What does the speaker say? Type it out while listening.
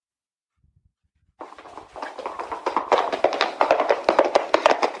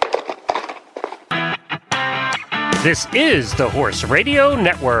This is the Horse Radio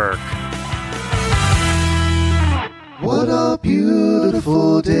Network. What a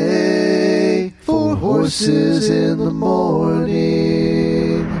beautiful day for horses in the morning.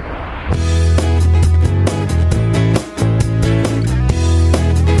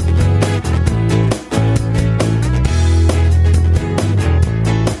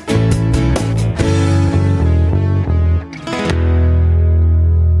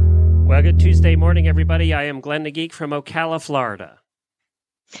 Well, good Tuesday morning, everybody. I am Glenn the Geek from Ocala, Florida.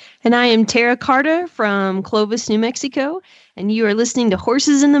 And I am Tara Carter from Clovis, New Mexico, and you are listening to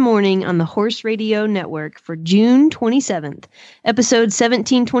Horses in the Morning on the Horse Radio Network for June 27th, episode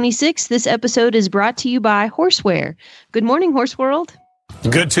 1726. This episode is brought to you by Horseware. Good morning, Horse World.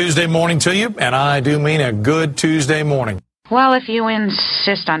 Good Tuesday morning to you, and I do mean a good Tuesday morning. Well, if you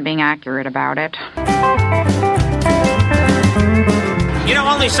insist on being accurate about it. You know,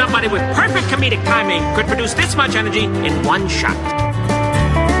 only somebody with perfect comedic timing could produce this much energy in one shot.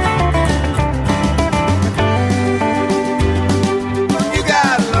 You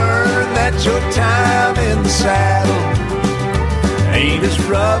gotta learn that your time in the saddle ain't as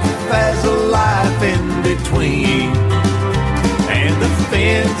rough as the life in between. And the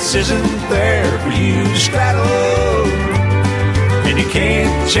fence isn't there for you to straddle. And you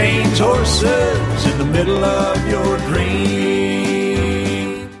can't change horses in the middle of your dream.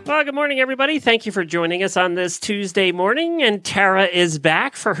 Well, good morning, everybody. Thank you for joining us on this Tuesday morning. And Tara is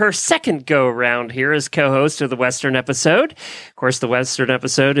back for her second go-around here as co-host of the Western episode. Of course, the Western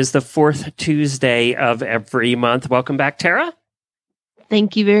episode is the fourth Tuesday of every month. Welcome back, Tara.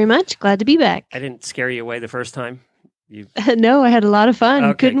 Thank you very much. Glad to be back. I didn't scare you away the first time. No, I had a lot of fun.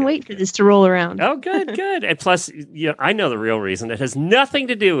 Okay, Couldn't wait for this to roll around. Oh, good, good. And plus, I know the real reason. It has nothing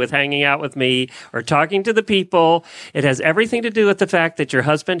to do with hanging out with me or talking to the people. It has everything to do with the fact that your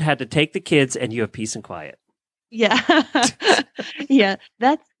husband had to take the kids and you have peace and quiet. Yeah. Yeah,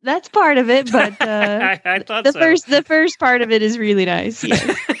 that's part of it, but I thought so. The first part of it is really nice.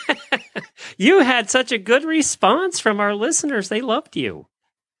 Yeah. You had such a good response from our listeners. They loved you,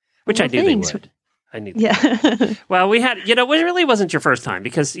 which I knew thanks. they would. I knew. Yeah. Well, we had, it really wasn't your first time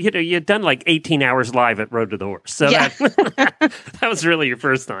because, you'd done like 18 hours live at Road to the Horse. So yeah. that was really your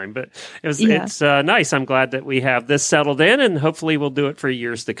first time, but it's nice. I'm glad that we have this settled in and hopefully we'll do it for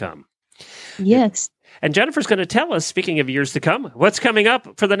years to come. Yes. And Jennifer's going to tell us, speaking of years to come, what's coming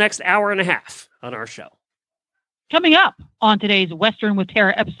up for the next hour and a half on our show. Coming up on today's Western with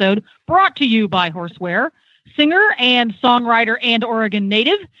Tara episode, brought to you by Horseware, singer and songwriter and Oregon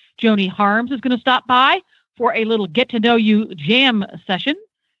native Joni Harms is going to stop by for a little get-to-know-you jam session.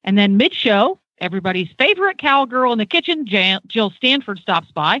 And then mid-show, everybody's favorite cowgirl in the kitchen, Jill Stanford,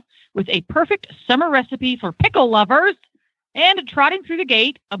 stops by with a perfect summer recipe for pickle lovers. And trotting through the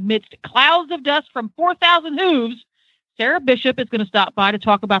gate amidst clouds of dust from 4,000 hooves, Sara Bishop is going to stop by to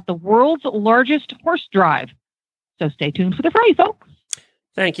talk about the world's largest horse drive. So stay tuned for the fray, folks.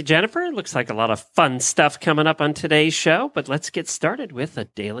 Thank you, Jennifer. Looks like a lot of fun stuff coming up on today's show, but let's get started with a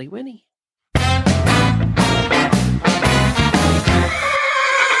Daily Winnie.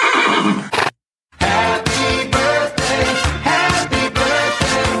 Happy birthday, happy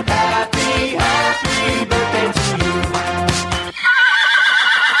birthday, happy birthday to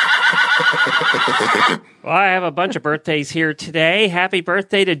you. Well, I have a bunch of birthdays here today. Happy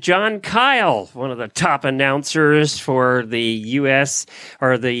birthday to John Kyle, one of the top announcers for the U.S.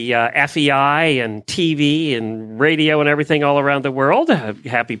 or the FEI and TV and radio and everything all around the world.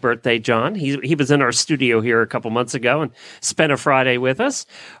 Happy birthday, John. He was in our studio here a couple months ago and spent a Friday with us.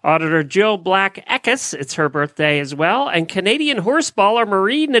 Auditor Jill Black-Eckes, it's her birthday as well. And Canadian horseballer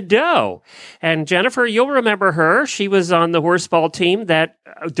Marie Nadeau. And Jennifer, you'll remember her. She was on the horseball team that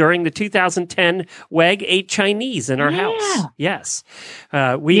during the 2010 WEG ate Chinese in our house. Yes.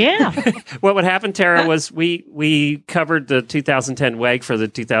 What would happen, Tara, was we covered the 2010 WEG for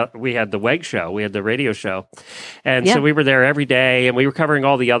we had the WEG show. We had the radio show. And so we were there every day and we were covering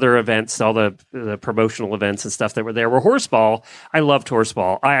all the other events, all the promotional events and stuff that were there. Were horseball. I loved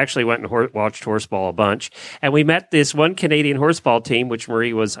horseball. I actually went and watched horseball a bunch. And we met this one Canadian horseball team, which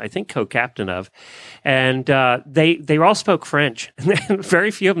Marie was, I think, co-captain of. And they all spoke French.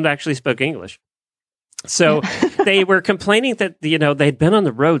 Very few of them actually spoke English. So they were complaining that, they'd been on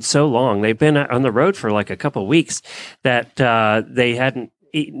the road so long. They'd been on the road for like a couple of weeks that they hadn't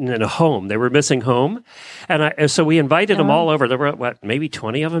eaten in a home. They were missing home. And so we invited them all over. There were, maybe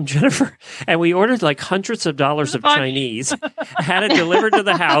 20 of them, Jennifer? And we ordered like hundreds of dollars of Chinese, had it delivered to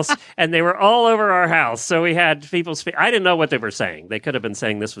the house, and they were all over our house. So we had people speak. I didn't know what they were saying. They could have been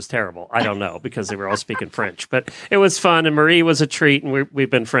saying this was terrible. I don't know, because they were all speaking French. But it was fun, and Marie was a treat, and we've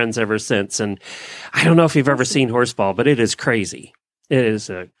been friends ever since. And I don't know if you've ever seen horseball, but it is crazy. It is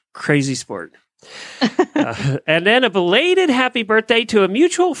a crazy sport. And then a belated happy birthday to a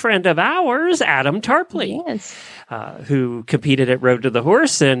mutual friend of ours, Adam Tarpley, who competed at Road to the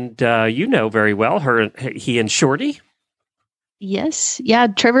Horse, and you know very well he and Shorty. Yes, yeah.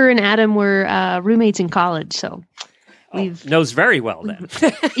 Trevor and Adam were roommates in college, so knows very well then.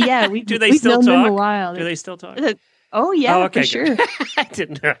 Yeah, we've still known talk? Them a while. Do they still talk? Oh yeah, okay, for sure. I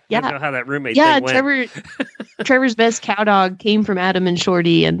didn't know. I don't know how that roommate thing went. Trevor's best cow dog came from Adam and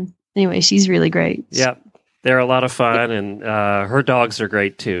Shorty, and anyway, she's really great. Yeah, they're a lot of fun, and her dogs are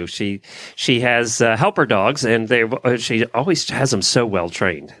great too. She has helper dogs, and she always has them so well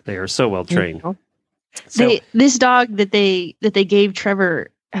trained. They are so well trained. So, this dog that they gave Trevor,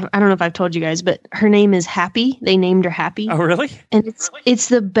 I don't know if I've told you guys, but her name is Happy. They named her Happy. Oh, really? And it's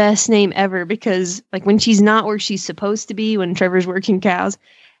the best name ever, because like when she's not where she's supposed to be, when Trevor's working cows,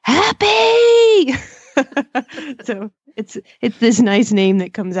 Happy. So it's this nice name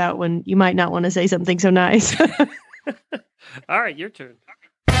that comes out when you might not want to say something so nice. All right, your turn.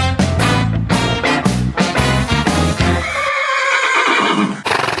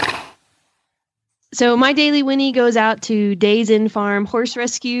 So my daily Winnie goes out to Days Inn Farm Horse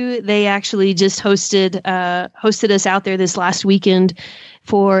Rescue. They actually just hosted us out there this last weekend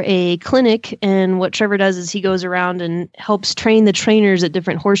for a clinic. And what Trevor does is he goes around and helps train the trainers at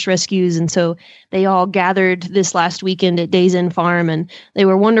different horse rescues. And so they all gathered this last weekend at Days Inn Farm, and they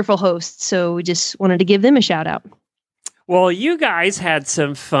were wonderful hosts. So we just wanted to give them a shout out. Well, you guys had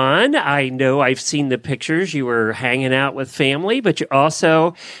some fun. I know I've seen the pictures. You were hanging out with family, but you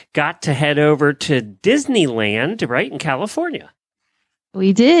also got to head over to Disneyland, right, in California.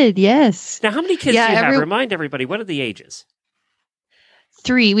 We did, yes. Now, how many kids do you have? Remind everybody, what are the ages?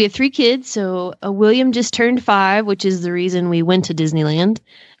 3. We have 3 kids. So William just turned 5, which is the reason we went to Disneyland.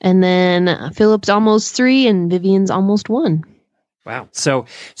 And then Philip's almost 3 and Vivian's almost 1. Wow. So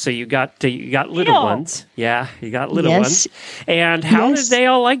you got little ones. Yeah, you got little ones. And how did they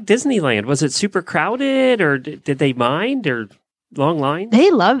all like Disneyland? Was it super crowded, or did they mind, or long lines?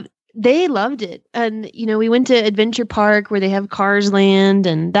 They loved it. And we went to Adventure Park where they have Cars Land,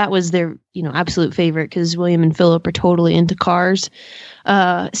 and that was their absolute favorite, because William and Philip are totally into cars.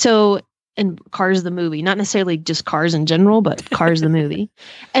 And Cars the movie, not necessarily just cars in general, but Cars the movie.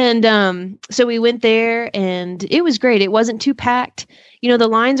 And so we went there, and it was great. It wasn't too packed. The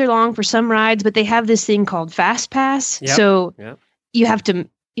lines are long for some rides, but they have this thing called Fast Pass. Yep. So you have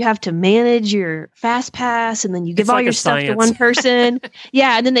to manage your Fast Pass, and then you give all your stuff to one person.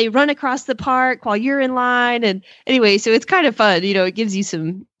 Yeah, and then they run across the park while you're in line. And anyway, so it's kind of fun. It gives you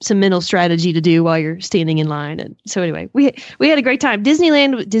some mental strategy to do while you're standing in line. And so anyway, we had a great time.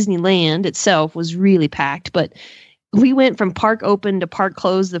 Disneyland itself was really packed, but we went from park open to park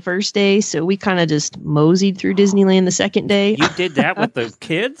closed the first day, so we kind of just moseyed through Disneyland the second day. You did that with the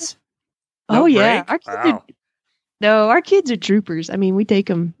kids? No yeah, our kids are troopers. I mean, we take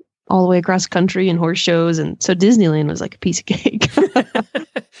them all the way across the country and horse shows, and so Disneyland was like a piece of cake.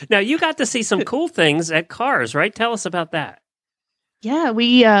 Now, you got to see some cool things at Cars, right? Tell us about that. Yeah,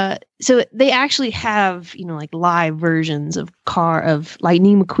 we so they actually have like live versions of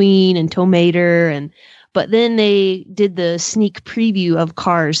Lightning McQueen and Tow Mater, but then they did the sneak preview of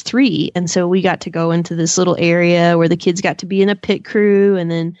Cars 3, and so we got to go into this little area where the kids got to be in a pit crew, and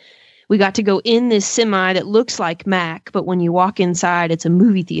then we got to go in this semi that looks like Mac, but when you walk inside, it's a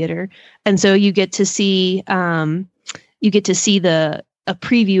movie theater, and so you get to see a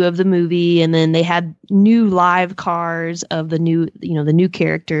preview of the movie, and then they had new live cars of the new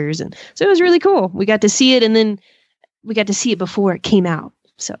characters, and so it was really cool. We got to see it, and then we got to see it before it came out.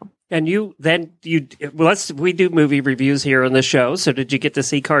 So, and we do movie reviews here on the show. So did you get to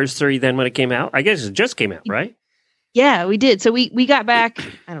see Cars 3 then when it came out? I guess it just came out, right? Yeah, we did. So we got back,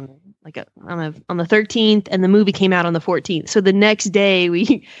 I don't know, on the 13th, and the movie came out on the 14th. So the next day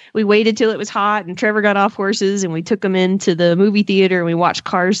we waited till it was hot, and Trevor got off horses, and we took them into the movie theater, and we watched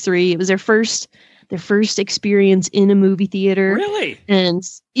Cars 3. It was their first experience in a movie theater. Really? And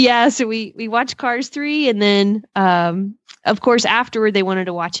Yeah, so we watched Cars 3, and then of course afterward they wanted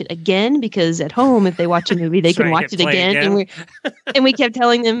to watch it again, because at home if they watch a movie they can watch it again. And we kept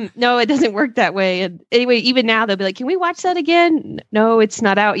telling them, no, it doesn't work that way. And anyway, even now they'll be like, can we watch that again? No, it's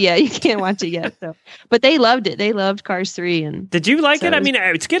not out yet. You can't watch it yet. So, but they loved it. They loved Cars 3. And did you like it? I mean,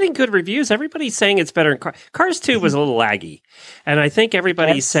 it's getting good reviews. Everybody's saying it's better than Cars 2 was a little laggy, and I think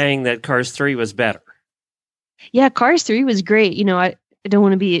everybody's saying that Cars 3 was better. Yeah, Cars 3 was great. You know, I don't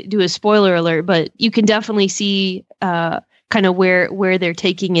want to do a spoiler alert, but you can definitely see kind of where they're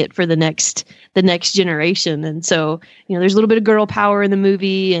taking it for the next generation. And so, you know, there's a little bit of girl power in the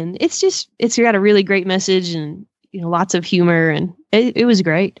movie, and it's got a really great message, and, you know, lots of humor, and it was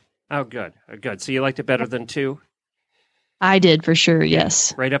great. Oh, good. So you liked it better than 2? I did, for sure.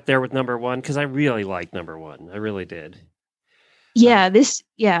 Yes. Right up there with number 1, because I really liked number 1. I really did. Yeah,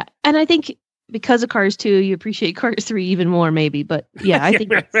 and I think because of Cars 2, you appreciate Cars 3 even more, maybe. But yeah, I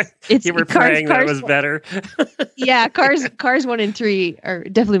think it's you were praying that it was better. Yeah, Cars 1 and 3 are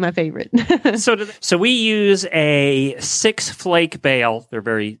definitely my favorite. So we use a 6-flake bale. They're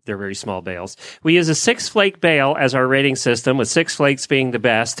very small bales. We use a 6-flake bale as our rating system, with 6 flakes being the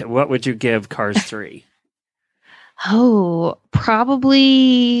best. What would you give Cars 3? Oh,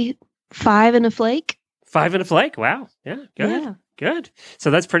 probably 5 and a flake. 5 and a flake. Wow. Yeah. Good. Yeah. Good.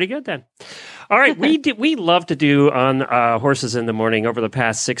 So that's pretty good then. All right. We love to do on Horses in the Morning over the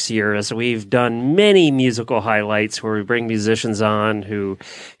past 6 years. We've done many musical highlights where we bring musicians on who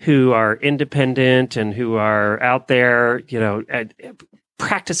are independent and who are out there, you know,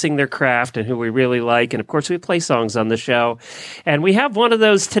 practicing their craft, and who we really like. And of course, we play songs on the show. And we have one of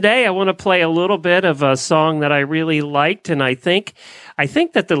those today. I want to play a little bit of a song that I really liked, and I think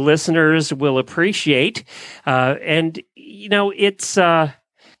that the listeners will appreciate. And you know, it's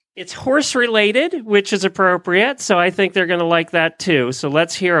horse related, which is appropriate. So I think they're going to like that too. So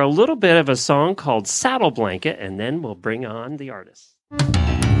let's hear a little bit of a song called Saddle Blanket, and then we'll bring on the artist.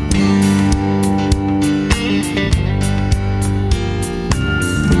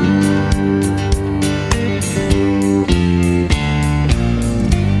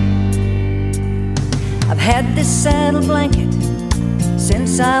 I've had this saddle blanket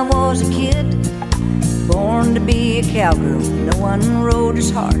since I was a kid. Born to be a cowgirl, no one rode as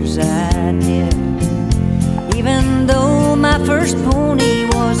hard as I did. Even though my first pony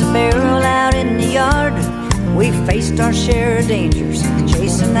was a barrel out in the yard, we faced our share of dangers,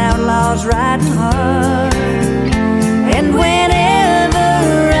 chasing outlaws riding hard. And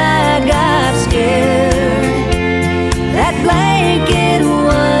whenever I got scared, that blanket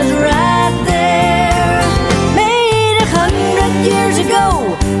was right there. Made 100 years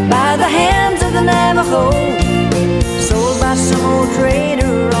ago by the hands of the Navajo, sold by some old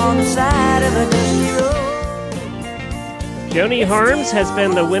trader on the side of a dusty road. Joni Harms has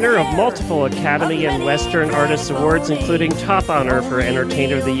been the winner of multiple Academy and Western Artists Awards, including top honor for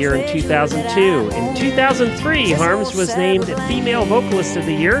Entertainer of the Year in 2002. In 2003, Harms was named Female Vocalist of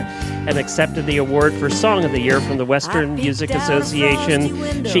the Year and accepted the award for Song of the Year from the Western Music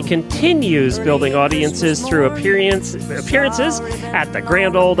Association. She continues building audiences through appearances at the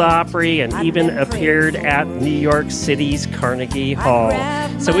Grand Ole Opry, and even appeared at New York City's Carnegie Hall.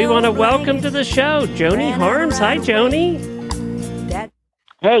 So we want to welcome to the show Joni Harms. Hi, Joni.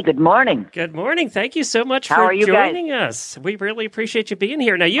 Hey, good morning. Good morning. Thank you so much for joining us. We really appreciate you being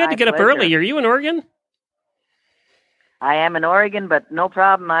here. Now, you had to get up early. Are you in Oregon? I am in Oregon, but no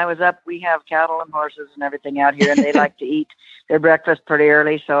problem. I was up. We have cattle and horses and everything out here, and they like to eat their breakfast pretty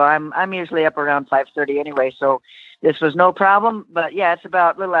early. So I'm usually up around 5:30 anyway. So this was no problem. But yeah, it's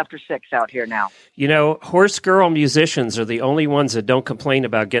about a little after 6 out here now. You know, horse girl musicians are the only ones that don't complain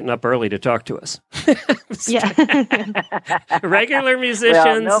about getting up early to talk to us. Yeah. Regular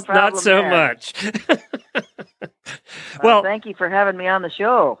musicians, well, no not so there. Much. Well, thank you for having me on the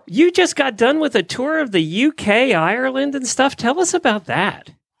show. You just got done with a tour of the UK, Ireland, and stuff. Tell us about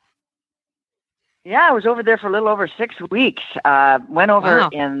that. Yeah, I was over there for a little over 6 weeks. Went over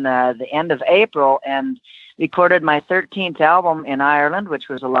in the end of April and recorded my 13th album in Ireland, which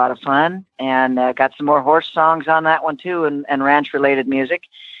was a lot of fun, and got some more horse songs on that one too, and ranch-related music.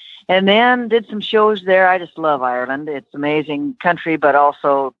 And then did some shows there. I just love Ireland. It's amazing country, but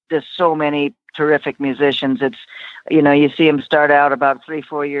also there's so many terrific musicians. It's, you know, you see them start out about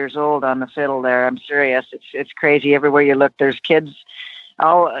 3-4 years old on the fiddle there. I'm serious. It's crazy. Everywhere you look, there's kids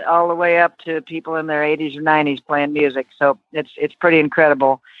all the way up to people in their 80s or 90s playing music. So it's pretty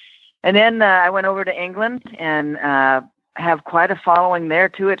incredible. And then I went over to England and have quite a following there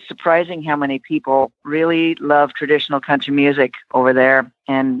too. It's surprising how many people really love traditional country music over there.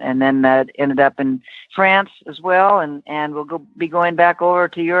 and then that ended up in France as well, and we'll be going back over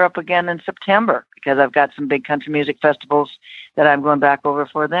to Europe again in September because I've got some big country music festivals that I'm going back over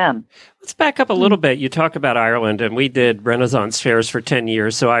for then. Let's back up a little bit. You talk about Ireland, and we did Renaissance fairs for 10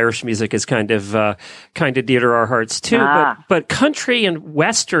 years, so Irish music is kind of dear to our hearts too. But country and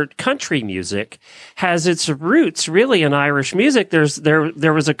Western country music has its roots really in Irish music. There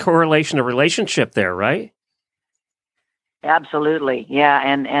was a correlation, a relationship there, right? Absolutely, yeah.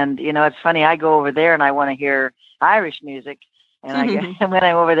 And it's funny. I go over there and I want to hear Irish music. And when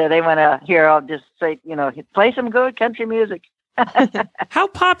I'm over there, they want to hear, I'll just say, play some good country music. How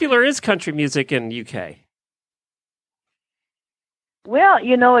popular is country music in UK? Well,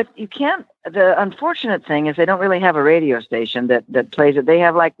 you can't, the unfortunate thing is they don't really have a radio station that plays it. They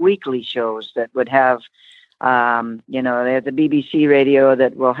have like weekly shows that would have, they have the BBC radio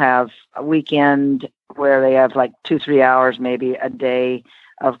that will have a weekend where they have like 2-3 hours, maybe a day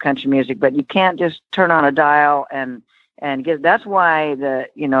of country music, but you can't just turn on a dial and get, that's why the,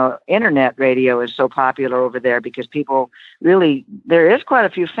 internet radio is so popular over there, because people really, there is quite a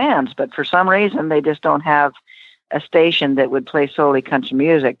few fans, but for some reason they just don't have a station that would play solely country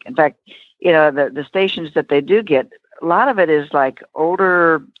music. In fact, the stations that they do get, a lot of it is like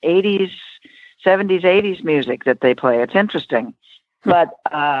older 80s, 70s, 80s music that they play. It's interesting. But,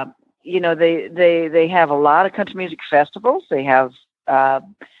 they have a lot of country music festivals. They have,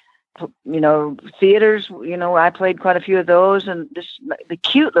 theaters, I played quite a few of those, and the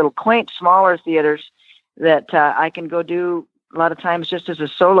cute little quaint, smaller theaters that I can go do a lot of times just as a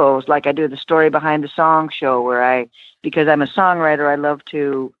solo, like I do the Story Behind the Song show, where because I'm a songwriter, I love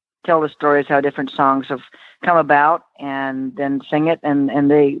to tell the stories, how different songs have come about, and then sing it, and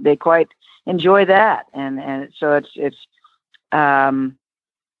they quite enjoy that. And so it's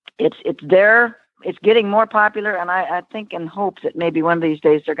there. It's getting more popular, and I think and hope that maybe one of these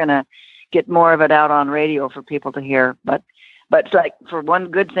days they're going to get more of it out on radio for people to hear. But it's like, for one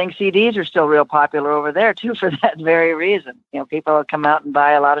good thing, CDs are still real popular over there too, for that very reason. People will come out and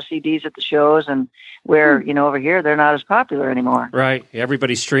buy a lot of CDs at the shows, and where over here they're not as popular anymore. Right,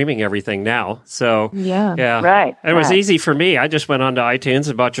 everybody's streaming everything now, so yeah, right. And it was easy for me. I just went onto iTunes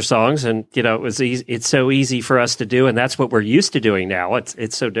and bought your songs, and it was easy. It's so easy for us to do, and that's what we're used to doing now.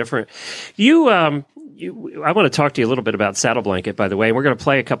 It's so different. I want to talk to you a little bit about Saddle Blanket, by the way. And we're going to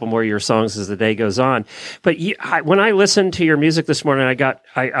play a couple more of your songs as the day goes on. But when I listened to your music this morning,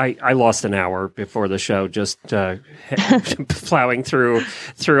 I lost an hour before the show just plowing through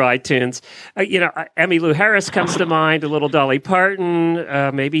iTunes. Emmylou Harris comes to mind, a little Dolly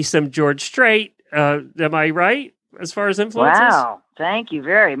Parton, maybe some George Strait. Am I right as far as influences? Wow. Thank you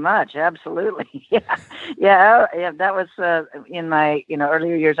very much. Absolutely. Yeah. That was in my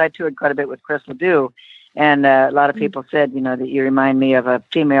earlier years. I toured quite a bit with Chris Ledoux, and a lot of people said that you remind me of a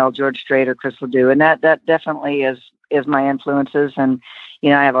female George Strait or Chris Ledoux, and that definitely is my influences. And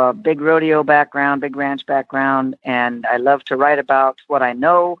I have a big rodeo background, big ranch background, and I love to write about what I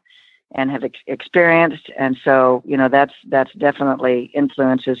know and have experienced, and so that's definitely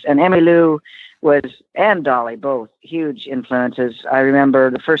influences. And Emmylou and Dolly, both huge influences. I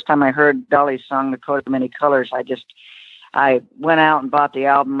remember the first time I heard Dolly's song, The Coat of Many Colors, I went out and bought the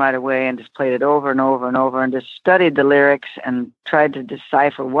album right away and just played it over and over and over and just studied the lyrics and tried to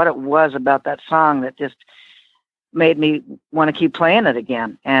decipher what it was about that song that just made me want to keep playing it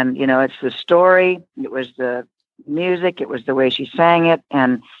again. And, it's the story, it was the music, it was the way she sang it.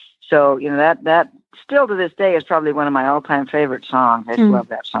 And so, that still to this day is probably one of my all-time favorite songs. I just love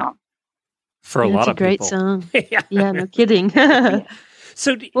that song. For a lot of people. It's a great song. Yeah, no kidding.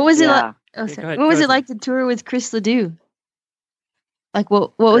 So, what was it like? Oh, sorry. What was it like to tour with Chris Ledoux? Like,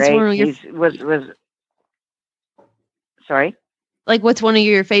 what was one of your? Sorry. Like, what's one of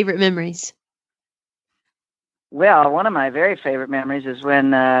your favorite memories? Well, one of my very favorite memories is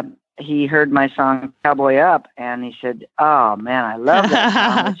when he heard my song "Cowboy Up" and he said, "Oh man, I love that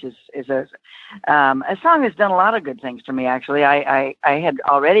song," which is a song that's done a lot of good things for me, actually. I had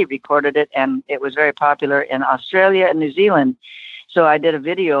already recorded it, and it was very popular in Australia and New Zealand. So I did a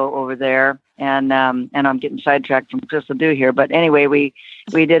video over there, and I'm getting sidetracked from Chris Ledoux here. But anyway, we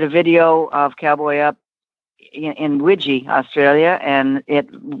did a video of Cowboy Up in Widgie, Australia, and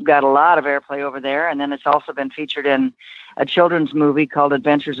it got a lot of airplay over there. And then it's also been featured in a children's movie called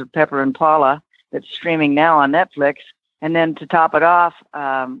Adventures of Pepper and Paula that's streaming now on Netflix. And then to top it off,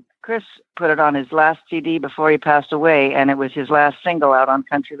 Chris put it on his last CD before he passed away, and it was his last single out on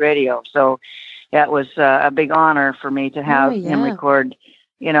country radio. So that was a big honor for me to have him record,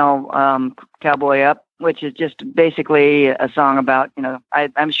 Cowboy Up which is just basically a song about,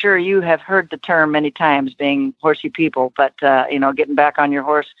 I'm sure you have heard the term many times, being horsey people, but, getting back on your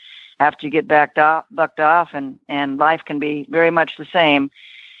horse after you get bucked off, and life can be very much the same.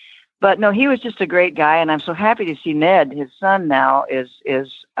 But no, he was just a great guy, and I'm so happy to see Ned, his son, now is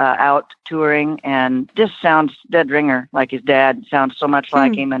out touring and just sounds dead ringer like his dad. Sounds so much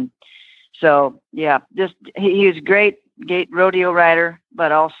like him, and so yeah, just he was a great rodeo rider,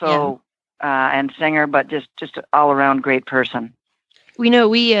 but also and singer, but just an all around great person. We know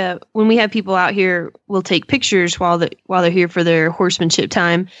when we have people out here, we'll take pictures while they're here for their horsemanship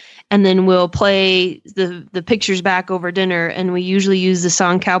time. And then we'll play the pictures back over dinner, and we usually use the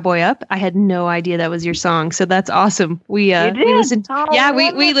song "Cowboy Up." I had no idea that was your song, so that's awesome. We listened.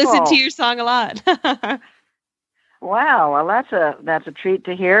 We listened to your song a lot. Wow, well that's a treat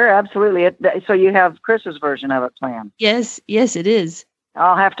to hear. Absolutely. So you have Chris's version of it planned? Yes, it is.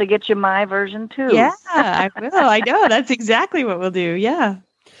 I'll have to get you my version too. Yeah, I will. I know. That's exactly what we'll do. Yeah.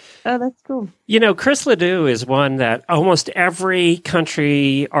 Oh, that's cool. Chris Ledoux is one that almost every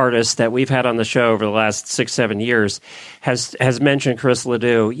country artist that we've had on the show over the last 6-7 years has mentioned Chris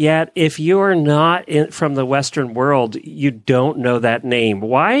Ledoux. Yet, if you're not from the Western world, you don't know that name.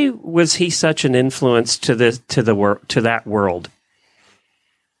 Why was he such an influence to that world?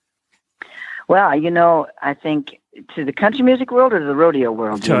 Well, I think to the country music world or to the rodeo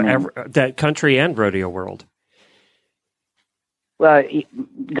world. That country and rodeo world. Well,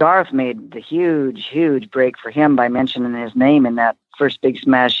 Garth made the huge break for him by mentioning his name in that first big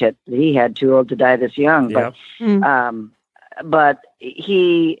smash hit that he had, "Too Old to Die This Young." Yep. But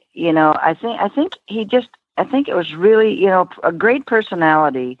he, I think it was really, a great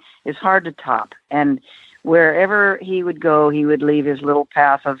personality is hard to top. And wherever he would go, he would leave his little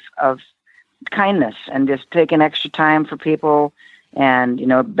path of kindness and just take an extra time for people. And,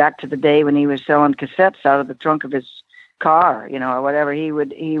 back to the day when he was selling cassettes out of the trunk of his car, or whatever, he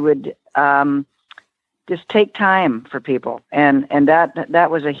would just take time for people, and that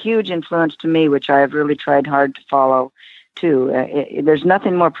was a huge influence to me, which I have really tried hard to follow too. There's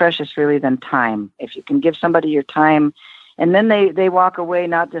nothing more precious really than time. If you can give somebody your time, and then they walk away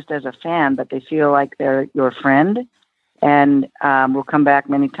not just as a fan, but they feel like they're your friend, and will come back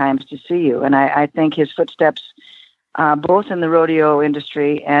many times to see you. And I think his footsteps, both in the rodeo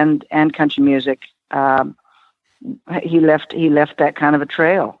industry and country music, he left that kind of a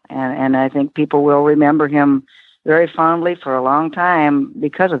trail, and I think people will remember him very fondly for a long time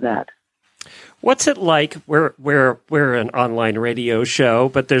because of that. What's it like? We're an online radio show,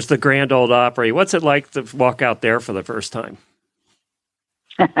 but there's the Grand Ole Opry. What's it like to walk out there for the first time?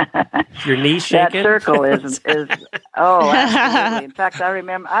 Your knees shaking? That circle is oh, absolutely. In fact, I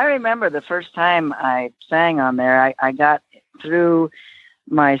remember the first time I sang on there. I got through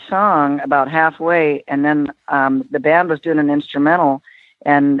my song about halfway, and then the band was doing an instrumental,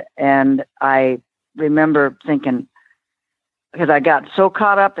 and I remember thinking, because I got so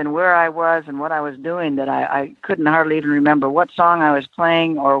caught up in where I was and what I was doing that I couldn't hardly even remember what song I was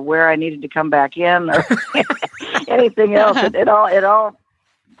playing or where I needed to come back in or anything else. It all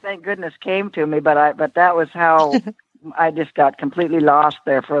thank goodness came to me, but that was how I just got completely lost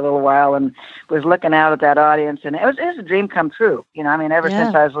there for a little while and was looking out at that audience, and it was a dream come true. Ever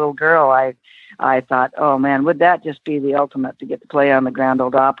since I was a little girl, I thought, oh man, would that just be the ultimate to get to play on the Grand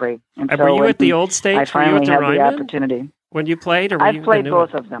Ole Opry? And so were you at the old stage? I finally had Ryman? the opportunity. When you played, or were I you played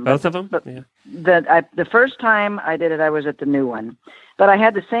both of them. Both of them? But yeah. The first time I did it, I was at the new one, but I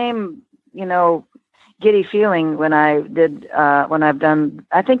had the same, giddy feeling when I've done,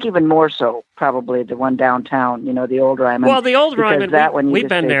 I think even more so, probably the one downtown, the old Ryman. Well, the old Ryman, we've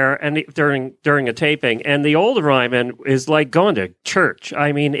been there and during a taping, and the old Ryman is like going to church.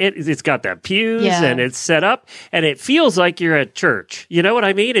 I mean, it's got the pews and it's set up, and it feels like you're at church. You know what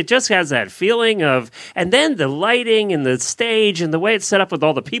I mean? It just has that feeling of, and then the lighting and the stage and the way it's set up with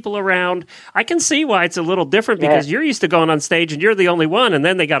all the people around. I can see why it's a little different because you're used to going on stage and you're the only one, and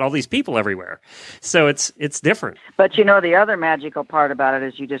then they got all these people everywhere. So it's different. But the other magical part about it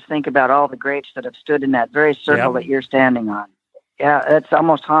is you just think about all the greats that have stood in that very circle that you're standing on. Yeah, it's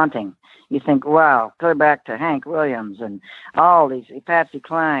almost haunting. You think, wow, go back to Hank Williams and all these, Patsy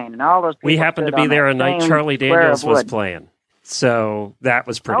Cline and all those people. We happened to be there a night Charlie Daniels was playing. So that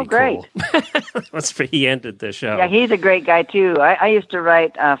was pretty cool. He ended the show. Yeah, he's a great guy too. I used to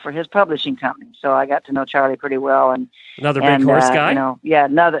write for his publishing company, so I got to know Charlie pretty well. And another big horse guy?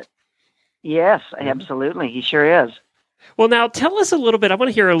 another. Yes, absolutely. He sure is. Well, now tell us a little bit. I want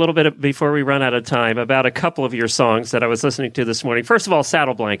to hear a little bit before we run out of time about a couple of your songs that I was listening to this morning. First of all,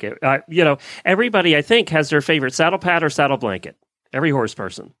 Saddle Blanket. Everybody, I think, has their favorite saddle pad or saddle blanket. Every horse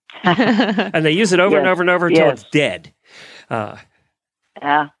person. And they use it over and over and over until it's dead. Yeah,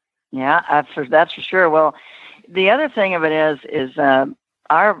 that's for sure. Well, the other thing of it is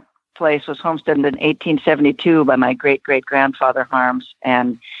our place was homesteaded in 1872 by my great-great-grandfather Harms,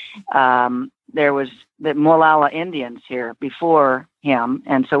 and there was the Molalla Indians here before him,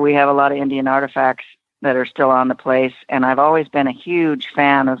 and so we have a lot of Indian artifacts that are still on the place, and I've always been a huge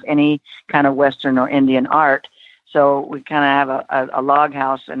fan of any kind of Western or Indian art, so we kind of have a log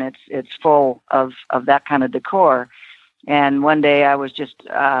house, and it's full of that kind of decor. And one day I was just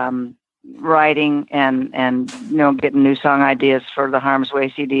writing and getting new song ideas for the Harms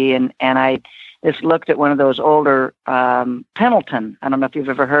Way CD, and I just looked at one of those older Pendleton. I don't know if you've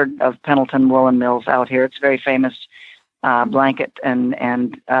ever heard of Pendleton Woolen Mills out here. It's a very famous blanket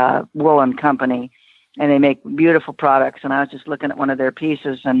and woolen company, and they make beautiful products. And I was just looking at one of their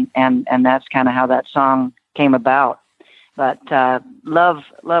pieces, and that's kind of how that song came about. But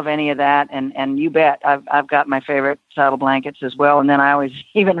love any of that, and you bet I've got my favorite saddle blankets as well. And then I always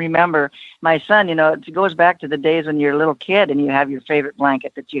even remember my son. It goes back to the days when you're a little kid and you have your favorite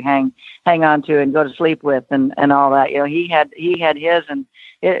blanket that you hang on to and go to sleep with and all that. He had his, and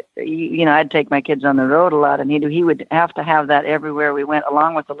I'd take my kids on the road a lot, and he would have to have that everywhere we went,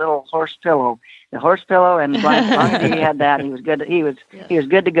 along with the little horse pillow. The horse pillow and blanket. As long as he had that, he was good. He was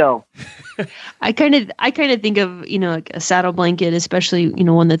good to go. I kind of think of like a saddle blanket, especially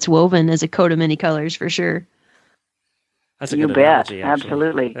one that's woven, as a coat of many colors for sure. That's a good analogy. Actually.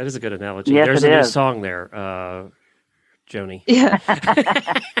 Absolutely, that is a good analogy. Yes, There's a new song there, Joni. Yeah.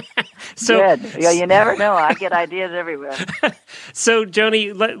 So good. Yeah, you never know. I get ideas everywhere. So,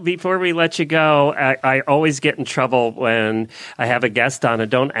 Joni, before we let you go, I always get in trouble when I have a guest on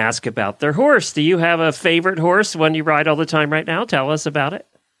and don't ask about their horse. Do you have a favorite horse, one you ride all the time right now? Tell us about it.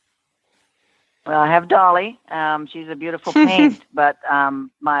 Well, I have Dolly. She's a beautiful paint, but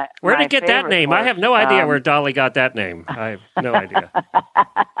where did it get that name? Horse, I have no idea where Dolly got that name. I have no idea.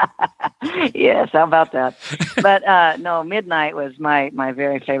 Yes, how about that? But no, Midnight was my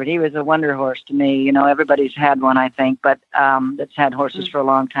very favorite. He was a wonder horse to me. Everybody's had one, I think, but that's had horses for a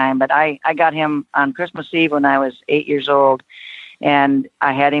long time. But I got him on Christmas Eve when I was 8 years old, and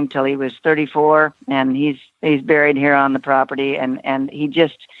I had him till he was 34, and he's buried here on the property, and he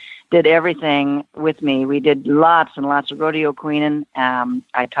just did everything with me. We did lots and lots of rodeo queening.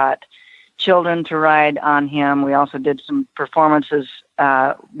 I taught children to ride on him. We also did some performances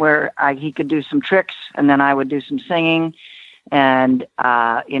where he could do some tricks, and then I would do some singing. And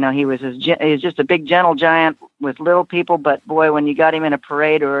he was just a big gentle giant with little people. But boy, when you got him in a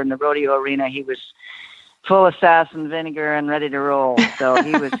parade or in the rodeo arena, he was full of sass and vinegar and ready to roll. So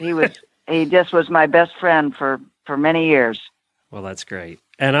he just was my best friend for many years. Well, that's great.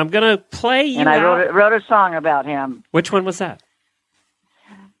 And I'm going to play you. And I wrote a song about him. Which one was that?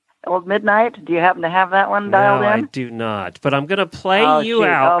 Old Midnight. Do you happen to have that one dialed in? No, I do not. But I'm going to play you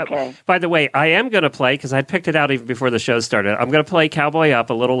out. Okay. By the way, I am going to play, because I picked it out even before the show started. I'm going to play Cowboy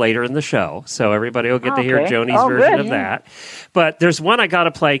Up a little later in the show, so everybody will get to hear Joni's version of that. But there's one I got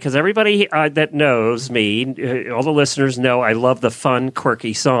to play, because everybody that knows me, all the listeners know I love the fun,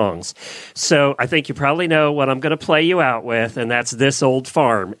 quirky songs. So I think you probably know what I'm going to play you out with, and that's This Old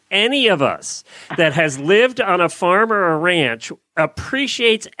Farm. Any of us that has lived on a farm or a ranch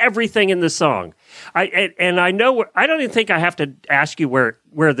appreciates everything in the song. I don't even think I have to ask you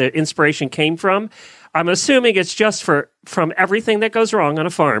where the inspiration came from. I'm assuming it's just from everything that goes wrong on a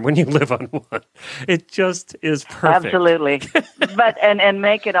farm when you live on one. It just is perfect. Absolutely. But and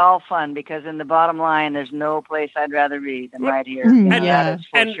make it all fun, because in the bottom line, there's no place I'd rather be than right here. That is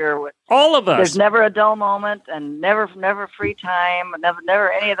for sure. All of us. There's never a dull moment, and never free time,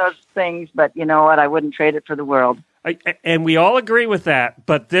 never any of those things. But you know what? I wouldn't trade it for the world. And we all agree with that,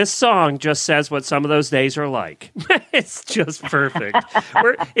 but this song just says what some of those days are like. It's just perfect.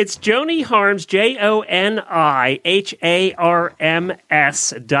 It's Joni Harms,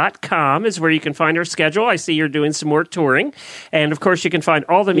 JoniHarms.com is where you can find her schedule. I see you're doing some more touring. And, of course, you can find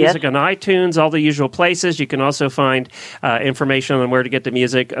all the music on iTunes, all the usual places. You can also find information on where to get the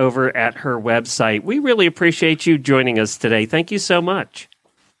music over at her website. We really appreciate you joining us today. Thank you so much.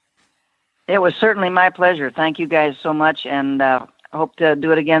 It was certainly my pleasure. Thank you guys so much, and hope to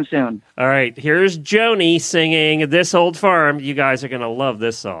do it again soon. All right, here's Joni singing This Old Farm. You guys are going to love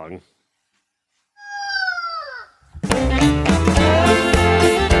this song.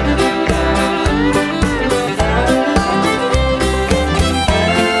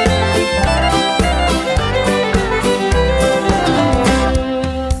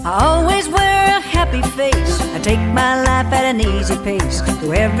 I always wear a happy face. I take my life at an easy easy pace,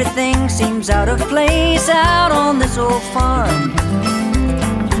 though everything seems out of place out on this old farm.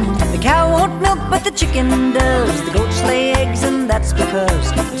 The cow won't milk, but the chicken does. The goats lay eggs, and that's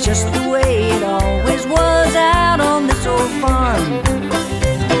because it's just the way it always was out on this old farm.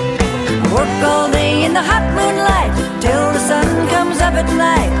 I work all day in the hot moonlight till the sun comes up at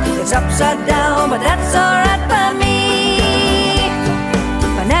night. It's upside down, but that's alright by me.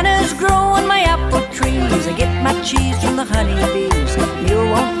 Bananas grow on my apple trees. I get my cheese from the honeybees. You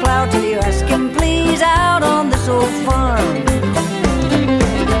won't plow till you ask him please out on this old farm.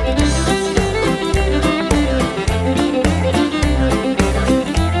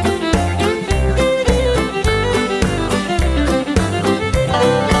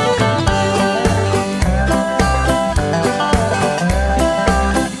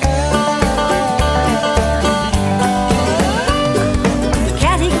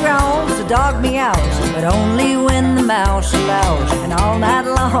 Dog meows, but only when the mouse allows. And all night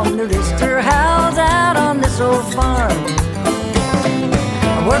long the rooster howls out on this old farm.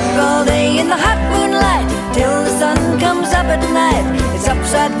 I work all day in the hot moonlight till the sun comes up at night. It's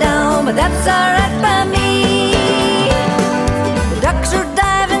upside down, but that's alright by me. The ducks are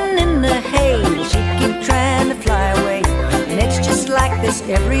diving in the hay, she keep trying to fly away. And it's just like this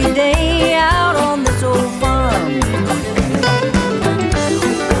every day out on this old farm.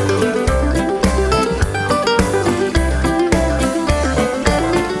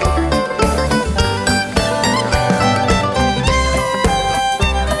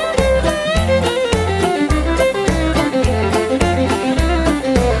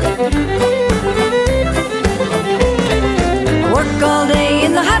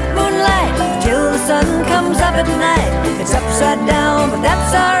 At night, it's upside down, but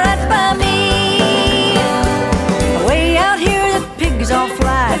that's alright by me. Way out here, the pigs all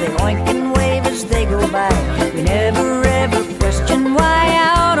fly, they oink and wave as they go by. We never ever question why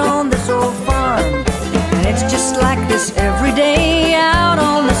out on this old farm. And it's just like this every day out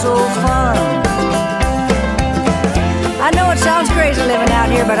on this old farm. I know it sounds crazy living out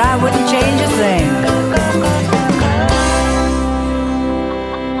here, but I wouldn't change a thing.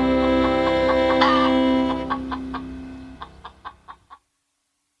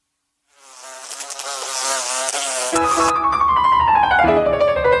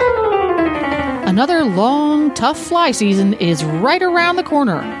 Another long, tough fly season is right around the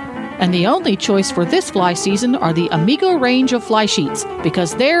corner. And the only choice for this fly season are the Amigo range of fly sheets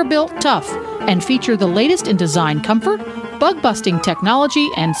because they're built tough and feature the latest in design comfort, bug-busting technology,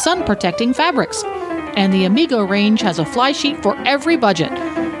 and sun-protecting fabrics. And the Amigo range has a fly sheet for every budget,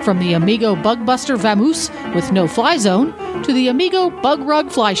 from the Amigo Bug Buster Vamoose with no fly zone to the Amigo Bug Rug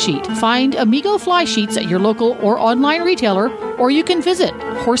Fly Sheet. Find Amigo fly sheets at your local or online retailer, or you can visit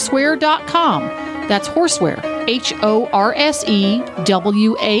horseware.com. That's Horseware, HORSEWARE.com.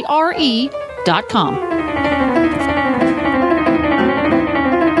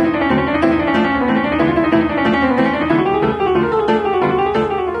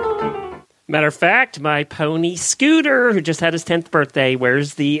 Matter of fact, my pony Scooter, who just had his 10th birthday,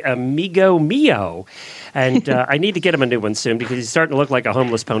 wears the Amigo Mio. And I need to get him a new one soon because he's starting to look like a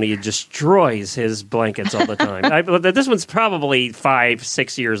homeless pony. He destroys his blankets all the time. This one's probably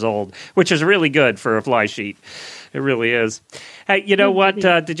 5-6 years old, which is really good for a fly sheet. It really is. Hey, you know what?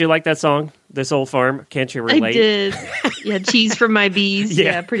 Did you like that song, This Old Farm? Can't you relate? I did. Yeah, cheese from my bees.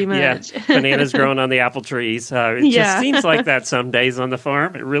 Yeah, pretty much. Yeah. Bananas growing on the apple trees. It just seems like that some days on the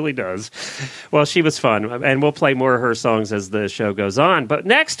farm. It really does. Well, she was fun, and we'll play more of her songs as the show goes on. But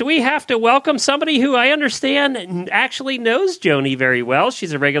next, we have to welcome somebody who I understand actually knows Joni very well.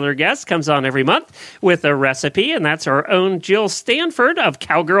 She's a regular guest, comes on every month with a recipe, and that's our own Jill Stanford of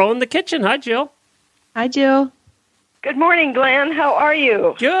Cowgirl in the Kitchen. Hi, Jill. Hi, Jill. Good morning, Glenn. How are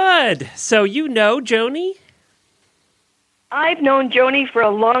you? Good. So you know Joni? I've known Joni for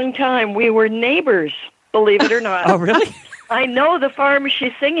a long time. We were neighbors, believe it or not. Oh, really? I know the farm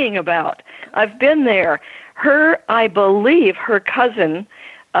she's singing about. I've been there. I believe her cousin,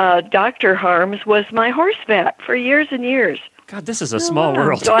 Dr. Harms, was my horse vet for years and years. God, this is a small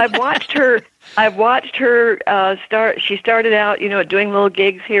world. So I've watched her start. She started out, doing little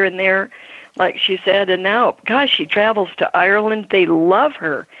gigs here and there, like she said, and now, gosh, she travels to Ireland. They love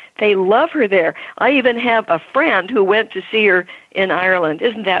her. They love her there. I even have a friend who went to see her in Ireland.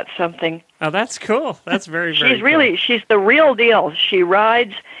 Isn't that something? Oh, that's cool. That's very, very cool. She's the real deal. She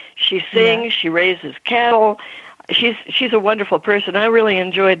rides, she sings, she raises cattle. she's a wonderful person. I really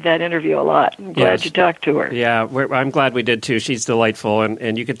enjoyed that interview a lot. I'm glad you talked to her. Yeah, I'm glad we did too. She's delightful,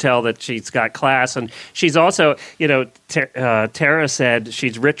 and you can tell that she's got class, and she's also, Tara said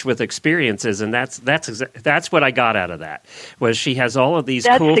she's rich with experiences, and that's what I got out of that. Was she has all of these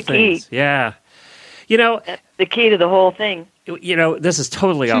cool things. Key. Yeah, that's the key to the whole thing. This is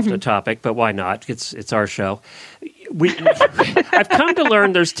totally off the topic, but why not? It's our show. I've come to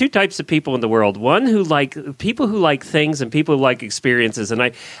learn there's two types of people in the world. One people who like things and people who like experiences. And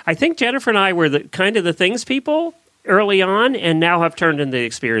I think Jennifer and I were the things people early on, and now have turned into the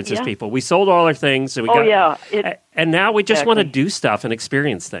experiences people. We sold all our things, and and now we just want to do stuff and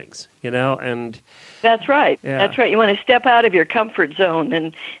experience things, and that's right. Yeah. That's right. You want to step out of your comfort zone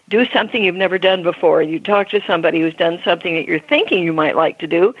and do something you've never done before. You talk to somebody who's done something that you're thinking you might like to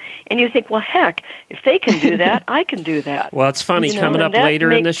do, and you think, well, heck, if they can do that, I can do that. Well, it's funny, coming up later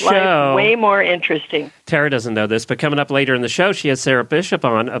in the show. Life way more interesting. Tara doesn't know this, but coming up later in the show, she has Sara Bishop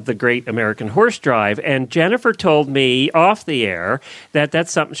on of the Great American Horse Drive, and Jennifer told me off the air that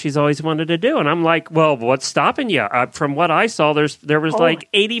that's something she's always wanted to do, and I'm like, well, what's stopping you? From what I saw, there was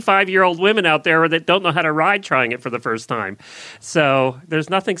like 85-year-old women out there that don't know how to ride trying it for the first time. So there's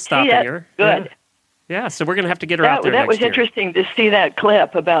nothing stopping her. Good. Yeah, so we're going to have to get her out there That was next year. interesting to see that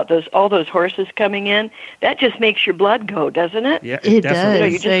clip about all those horses coming in. That just makes your blood go, doesn't it? Yeah, it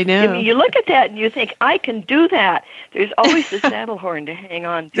does. I know. You look at that and you think, I can do that. There's always the saddle horn to hang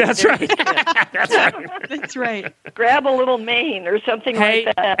on to. That's right. That's right. That's right. Grab a little mane or something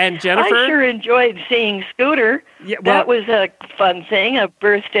like that. And Jennifer? I sure enjoyed seeing Scooter. Yeah, that was a fun thing, a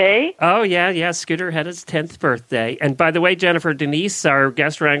birthday. Oh, yeah. Scooter had his 10th birthday. And by the way, Jennifer, Denise, our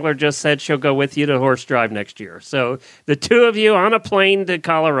guest wrangler, just said she'll go with you to Horse Drive next year. So the two of you on a plane to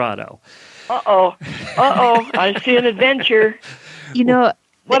Colorado. Uh-oh. I see an adventure.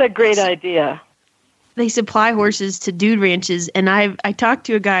 What a great idea. They supply horses to dude ranches, and I talked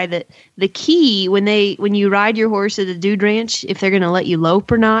to a guy that the key when you ride your horse at a dude ranch, if they're going to let you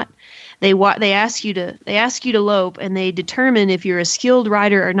lope or not, they ask you to lope, and they determine if you're a skilled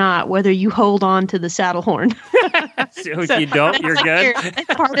rider or not, whether you hold on to the saddle horn. So if you don't, you're good.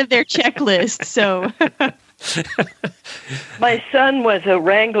 That's part of their checklist. So. My son was a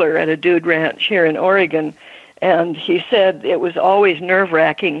wrangler at a dude ranch here in Oregon, and he said it was always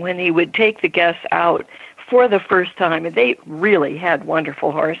nerve-wracking when he would take the guests out for the first time, and they really had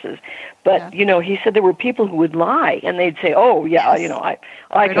wonderful horses. But, he said there were people who would lie, and they'd say, oh, yeah,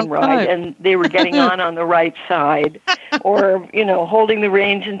 I can ride, and they were getting on the right side, or, holding the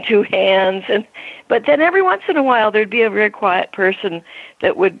reins in two hands. But then every once in a while, there'd be a very quiet person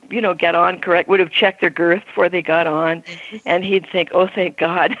that would, get on correct, would have checked their girth before they got on, and he'd think, oh, thank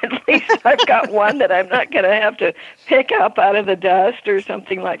God, at least I've got one that I'm not going to have to pick up out of the dust or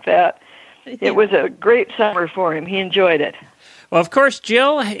something like that. It was a great summer for him. He enjoyed it. Well, of course,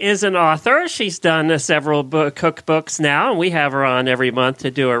 Jill is an author. She's done several cookbooks now, and we have her on every month to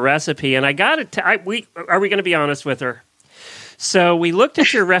do a recipe. And I got to are we going to be honest with her? So we looked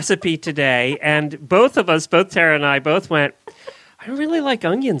at your recipe today, and both of us, both Tara and I, both went, I don't really like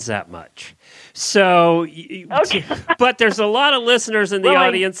onions that much. So, but there's a lot of listeners in the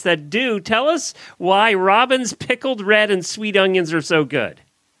audience that do. Tell us why Robin's pickled red and sweet onions are so good.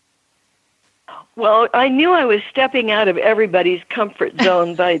 Well, I knew I was stepping out of everybody's comfort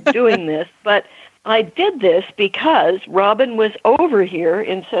zone by doing this, but I did this because Robin was over here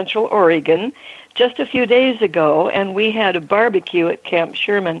in Central Oregon just a few days ago, and we had a barbecue at Camp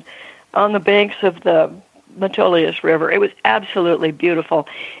Sherman on the banks of the Metolius River. It was absolutely beautiful.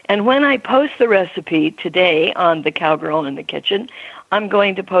 And when I post the recipe today on the Cowgirl in the Kitchen, I'm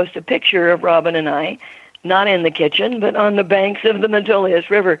going to post a picture of Robin and I, not in the kitchen, but on the banks of the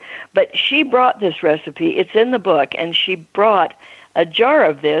Metolius River. But she brought this recipe. It's in the book, and she brought a jar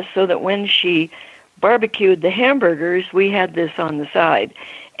of this so that when she barbecued the hamburgers, we had this on the side.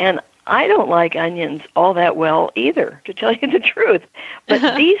 And I don't like onions all that well either, to tell you the truth.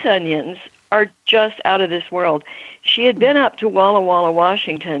 But these onions are just out of this world. She had been up to Walla Walla,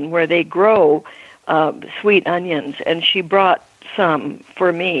 Washington, where they grow sweet onions, and she brought some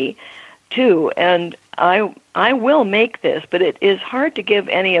for me, too. And I will make this, but it is hard to give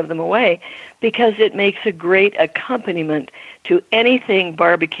any of them away because it makes a great accompaniment to anything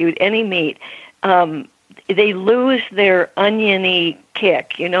barbecued, any meat. They lose their oniony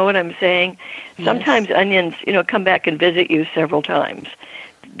kick. You know what I'm saying? Yes. Sometimes onions, come back and visit you several times.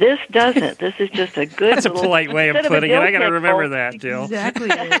 This doesn't. This is just a good. That's a polite way of putting it. I got to remember that, Jill. Exactly.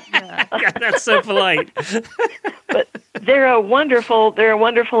 Yeah. Yeah, that's so polite. But they're a wonderful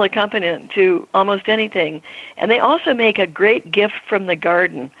accompaniment to almost anything, and they also make a great gift from the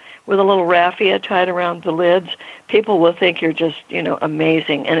garden with a little raffia tied around the lids. People will think you're just,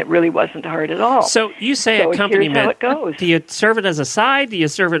 amazing, and it really wasn't hard at all. So you say accompaniment. Here's how it goes. Do you serve it as a side? Do you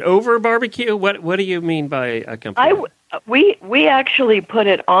serve it over barbecue? What do you mean by accompaniment? We actually put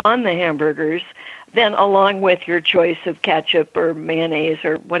it on the hamburgers, then along with your choice of ketchup or mayonnaise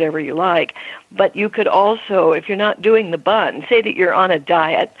or whatever you like. But you could also, if you're not doing the bun, say that you're on a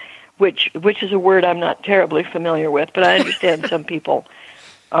diet, which is a word I'm not terribly familiar with, but I understand some people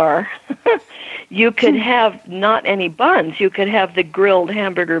are. You could have not any buns. You could have the grilled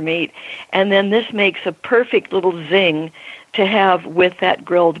hamburger meat, and then this makes a perfect little zing to have with that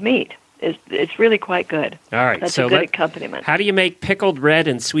grilled meat. It's really quite good. All right. That's a good accompaniment. How do you make pickled red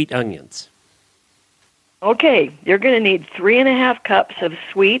and sweet onions? Okay, you're going to need 3.5 cups of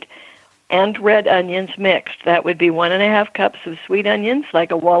sweet and red onions mixed. That would be 1.5 cups of sweet onions, like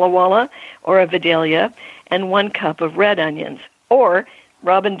a Walla Walla or a Vidalia, and 1 cup of red onions. Or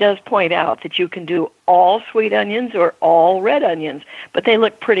Robin does point out that you can do all sweet onions or all red onions, but they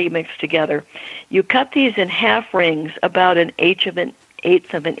look pretty mixed together. You cut these in half rings, about an eighth of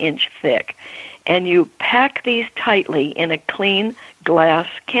an inch thick, and you pack these tightly in a clean glass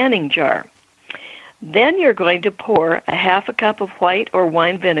canning jar. Then you're going to pour 1/2 cup of white or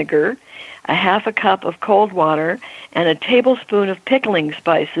wine vinegar, 1/2 cup of cold water, and a tablespoon of pickling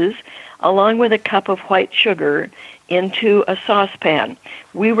spices, along with a cup of white sugar, into a saucepan.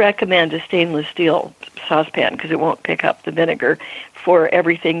 We recommend a stainless steel saucepan because it won't pick up the vinegar for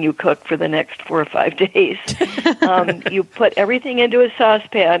everything you cook for the next 4 or 5 days. You put everything into a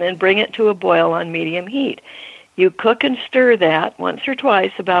saucepan and bring it to a boil on medium heat. You cook and stir that once or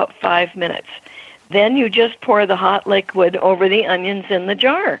twice, about 5 minutes. Then you just pour the hot liquid over the onions in the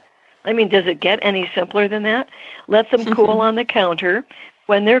jar. I mean, does it get any simpler than that? Let them cool on the counter.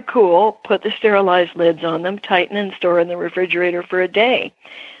 When they're cool, put the sterilized lids on them, tighten and store in the refrigerator for a day.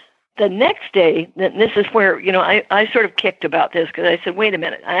 The next day, this is where, I sort of kicked about this because I said, wait a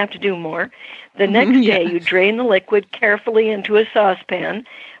minute, I have to do more. The next day, you drain the liquid carefully into a saucepan,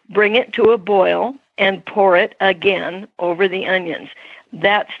 bring it to a boil, and pour it again over the onions.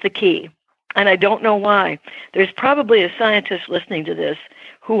 That's the key. And I don't know why. There's probably a scientist listening to this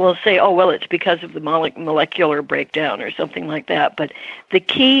who will say, oh, well, it's because of the molecular breakdown or something like that. But the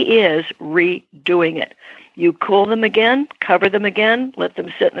key is redoing it. You cool them again, cover them again, let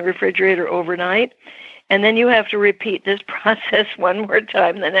them sit in the refrigerator overnight, and then you have to repeat this process one more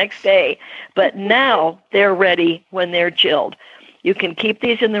time the next day. But now they're ready when they're chilled. You can keep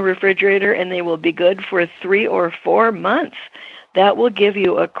these in the refrigerator, and they will be good for 3 or 4 months. That will give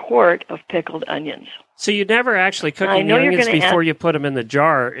you a quart of pickled onions. So you never actually cooking the onions before you put them in the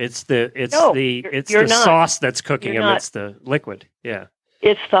jar. It's the sauce that's cooking them. It's the liquid. Yeah.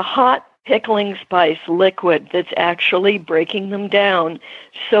 It's the hot pickling spice liquid that's actually breaking them down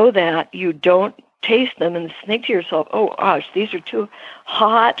so that you don't taste them and think to yourself, oh gosh, these are too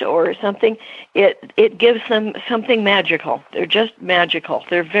hot or something. It gives them something magical. They're just magical.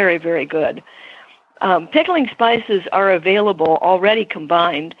 They're very, very good. Pickling spices are available already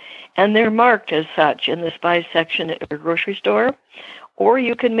combined, and they're marked as such in the spice section at your grocery store, or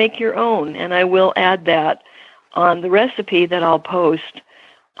you can make your own, and I will add that on the recipe that I'll post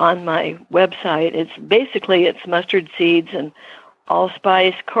on my website. It's mustard seeds and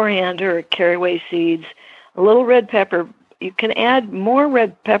allspice, coriander, caraway seeds, a little red pepper. You can add more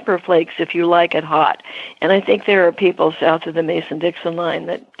red pepper flakes if you like it hot. And I think there are people south of the Mason-Dixon line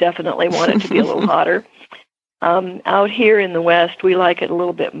that definitely want it to be a little hotter. Out here in the West, we like it a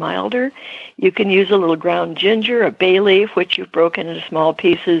little bit milder. You can use a little ground ginger, a bay leaf, which you've broken into small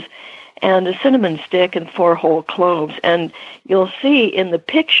pieces, and a cinnamon stick and 4 whole cloves. And you'll see in the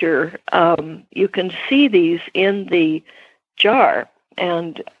picture, you can see these in the jar.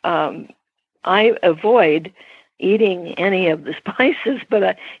 And I avoid eating any of the spices,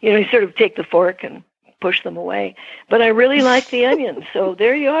 but you sort of take the fork and push them away. But I really like the onions, so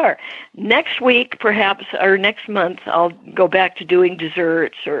there you are. Next week, perhaps, or next month, I'll go back to doing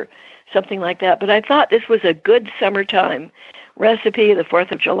desserts or something like that. But I thought this was a good summertime recipe. The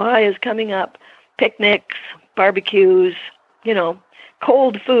 4th of July is coming up. Picnics, barbecues,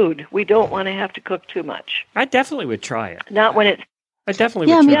 cold food. We don't want to have to cook too much. I definitely would try it. Not when it's... I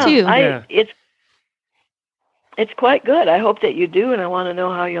definitely would try it. Me too. It's quite good. I hope that you do, and I want to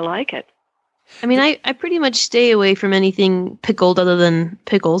know how you like it. I mean, I pretty much stay away from anything pickled other than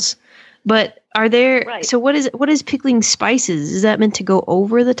pickles. But are there? Right. So what is pickling spices? Is that meant to go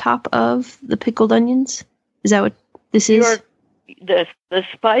over the top of the pickled onions? Is that what this is? The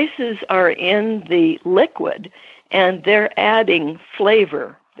spices are in the liquid, and they're adding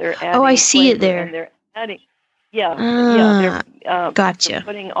flavor. They're adding. Oh, I see it there. And they're adding. Gotcha. They're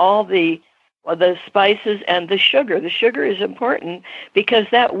putting all the spices and the sugar. The sugar is important because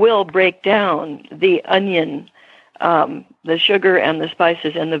that will break down the onion. The sugar and the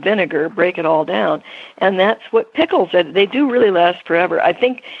spices and the vinegar break it all down. And that's what pickles, they do really last forever. I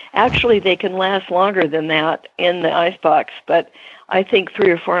think actually they can last longer than that in the icebox, but I think 3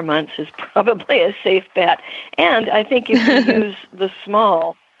 or 4 months is probably a safe bet. And I think if you use the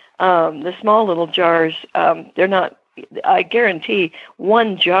small little jars, they're not, I guarantee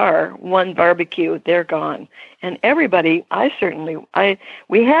one jar, one barbecue, they're gone. And everybody,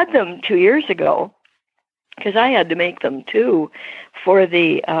 we had them 2 years ago, because I had to make them too for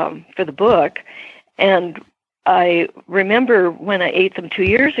the book, and I remember when I ate them 2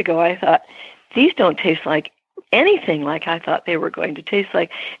 years ago, I thought these don't taste like anything like I thought they were going to taste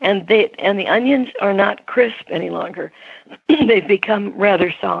like, and the onions are not crisp any longer. They've become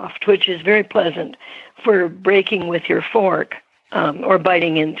rather soft, which is very pleasant for breaking with your fork or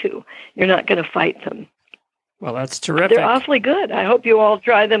biting into. You're not going to fight them. Well, that's terrific. They're awfully good. I hope you all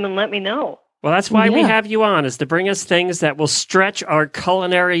try them and let me know. Well, that's why we have you on, is to bring us things that will stretch our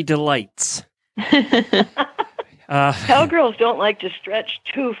culinary delights. Cowgirls don't like to stretch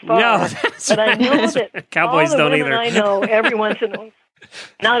too far. No, but I know that cowboys all the don't women either. I know every once in a while,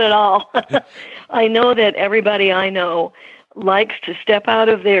 not at all. I know that everybody I know likes to step out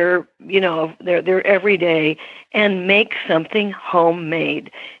of their everyday and make something homemade.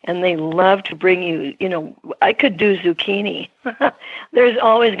 And they love to bring you, I could do zucchini. There's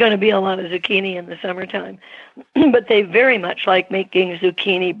always going to be a lot of zucchini in the summertime. But they very much like making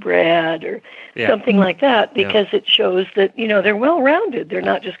zucchini bread or something like that because it shows that, they're well-rounded. They're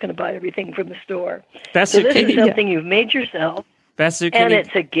not just going to buy everything from the store. So this is something you've made yourself. Best zucchini. And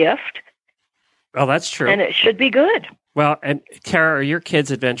it's a gift. Oh, that's true. And it should be good. Well, and Tara, are your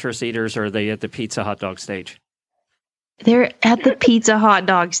kids adventurous eaters, or are they at the pizza hot dog stage? They're at the pizza hot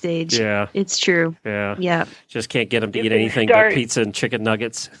dog stage. Yeah. It's true. Yeah. Yeah. Just can't get them to eat anything but pizza and chicken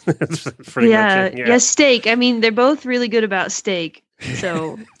nuggets. That's pretty much it. Yeah, steak. I mean, they're both really good about steak.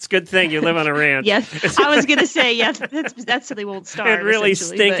 So it's a good thing you live on a ranch. Yes, I was going to say, that's so they won't starve. It'd really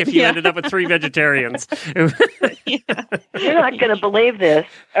stink if you ended up with 3 vegetarians. You're not going to believe this,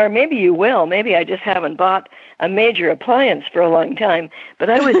 or maybe you will. Maybe I just haven't bought a major appliance for a long time.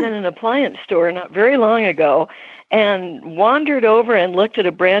 But I was in an appliance store not very long ago and wandered over and looked at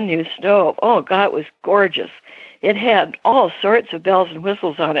a brand new stove. Oh, God, it was gorgeous. It had all sorts of bells and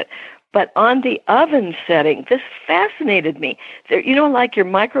whistles on it. But on the oven setting, this fascinated me. There, like your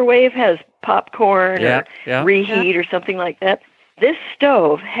microwave has popcorn or reheat or something like that. This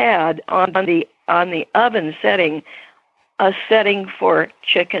stove had on the oven setting a setting for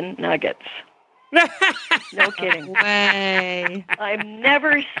chicken nuggets. No kidding. Way. I've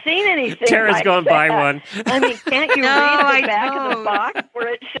never seen anything Tara's like going that. buy one. I mean, can't you read the back of the box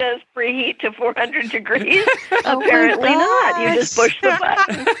where it says preheat to 400 degrees? Apparently not. You just push the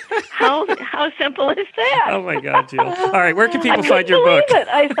button. How simple is that? Oh, my God, Jill. All right, where can people find your book?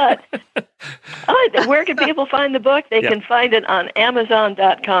 I thought, where can people find the book? They can find it on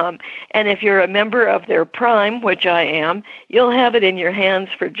Amazon.com. And if you're a member of their Prime, which I am, you'll have it in your hands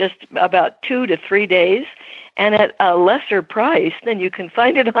for just about 2 to 3 days, and at a lesser price than you can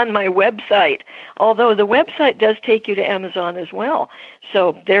find it on my website, although the website does take you to Amazon as well.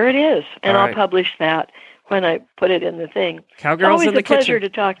 So there it is, and I'll publish that when I put it in the thing. Cowgirls in the kitchen. Always a pleasure to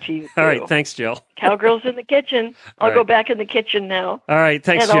talk to you. All right, thanks, Jill. Cowgirls in the kitchen. I'll go back in the kitchen now. All right,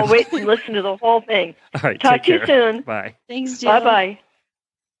 thanks, Jill. And I'll wait and listen to the whole thing. All right, talk to you soon. Bye. Thanks, Jill. Bye-bye.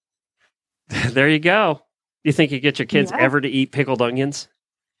 There you go. You think you get your kids ever to eat pickled onions?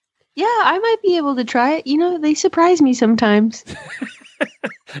 Yeah, I might be able to try it. They surprise me sometimes.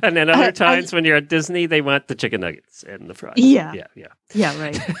 And then other times when you're at Disney, they want the chicken nuggets and the fries. Yeah,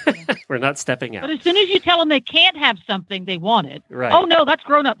 right. We're not stepping out. But as soon as you tell them they can't have something, they want it. Right. Oh, no, that's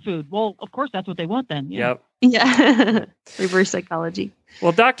grown-up food. Well, of course, that's what they want then. Yeah. Yep. Yeah. Reverse psychology.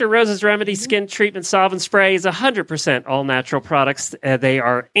 Well, Dr. Rose's Remedy Skin Treatment Solvent Spray is 100% all-natural products. They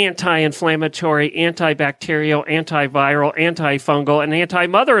are anti-inflammatory, antibacterial, antiviral, antifungal, and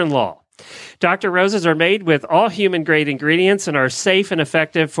anti-mother-in-law. Dr. Roses are made with all human-grade ingredients and are safe and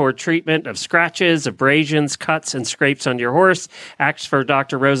effective for treatment of scratches, abrasions, cuts, and scrapes on your horse. Ask for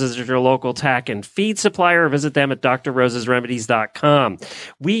Dr. Roses at your local tack and feed supplier or visit them at drrosesremedies.com.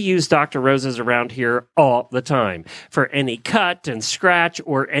 We use Dr. Roses around here all the time for any cut and scratch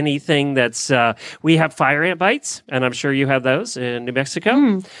or anything that's... we have fire ant bites, and I'm sure you have those in New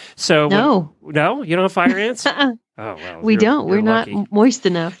Mexico. So No. No? You don't have fire ants? Oh, well, we don't. We're lucky. not moist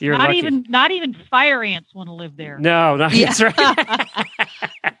enough. You're not lucky. Not even fire ants want to live there. No, that's right.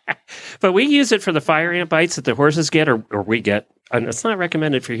 But we use it for the fire ant bites that the horses get, or we get. And it's not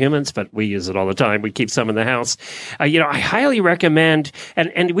recommended for humans, but we use it all the time. We keep some in the house. I highly recommend,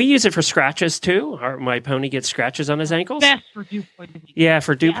 and we use it for scratches too. My pony gets scratches on his ankles. Best for dew poisoning. Yeah,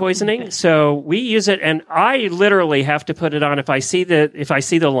 for dew poisoning. So we use it, and I literally have to put it on if I see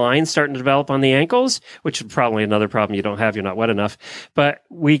the lines starting to develop on the ankles, which is probably another problem you don't have. You're not wet enough. But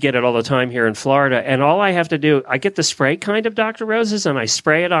we get it all the time here in Florida, and all I have to do, I get the spray kind of Dr. Roses, and I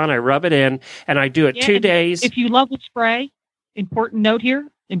spray it on, I rub it in, and I do it 2 days. If you love the spray. Important note here.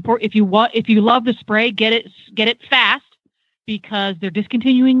 If you love the spray, get it fast because they're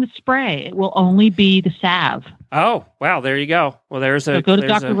discontinuing the spray. It will only be the salve. Oh, wow! There you go. Well, so go to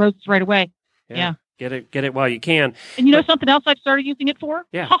Dr. Roses right away. Yeah. Get it while you can. And you know something else I've started using it for?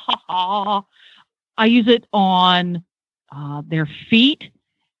 Yeah. I use it on their feet.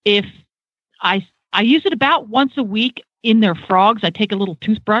 If I use it about once a week in their frogs. I take a little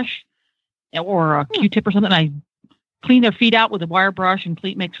toothbrush or a Q-tip or something. And I clean their feet out with a wire brush and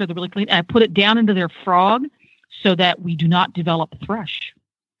make sure they're really clean. And I put it down into their frog so that we do not develop thrush.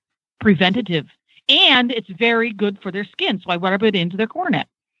 Preventative. And it's very good for their skin. So I rub it into their coronet.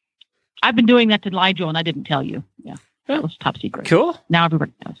 I've been doing that to Nigel and I didn't tell you. Yeah. That was top secret. Cool. Now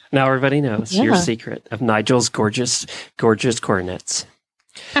everybody knows. Now everybody knows your secret of Nigel's gorgeous, gorgeous coronets.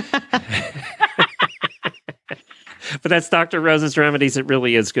 But that's Dr. Roses Remedies. It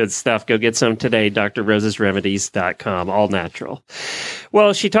really is good stuff. Go get some today, drrosesremedies.com, all natural.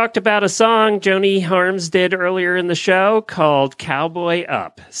 Well, she talked about a song Joni Harms did earlier in the show called Cowboy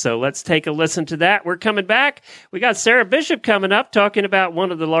Up. So let's take a listen to that. We're coming back. We got Sara Bishop coming up talking about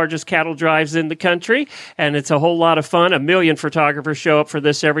one of the largest cattle drives in the country, and it's a whole lot of fun. 1 million photographers show up for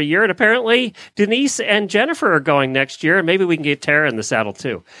this every year, and apparently Denise and Jennifer are going next year, and maybe we can get Tara in the saddle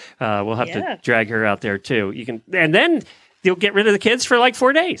too. We'll have to drag her out there too. And then you'll get rid of the kids for like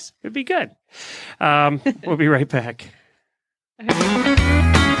 4 days. It'd be good. We'll be right back. He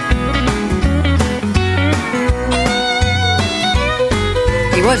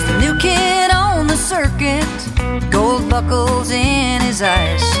was the new kid on the circuit, gold buckles in his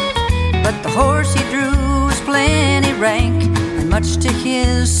eyes. But the horse he drew was plenty rank, and much to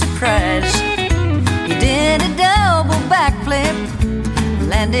his surprise, he did a double backflip,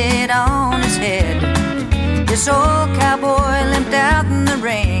 landed on his head. This old cowboy limped out in the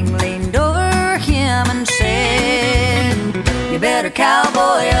ring, leaned over him and said, "You better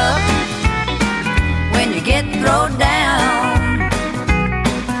cowboy up when you get thrown down.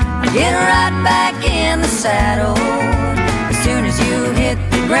 Get right back in the saddle as soon as you hit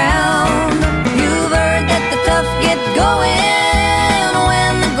the ground. You've heard that the tough get going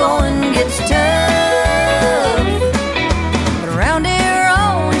when the going gets tough. But around here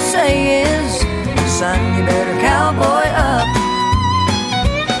all we say is, son, you better cowboy up."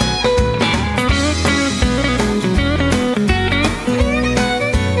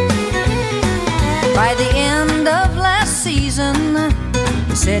 By the end of last season,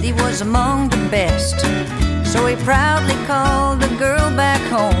 he said he was among the best. So he proudly called the girl back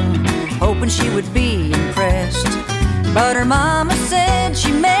home, hoping she would be impressed. But her mama said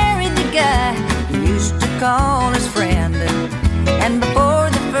she married the guy he used to call his friend. And before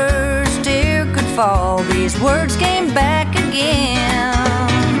the first tear could fall, these words came back again: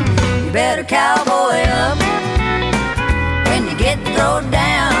 "You better cowboy up when you get thrown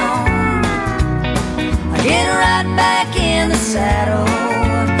down. Get right back in the saddle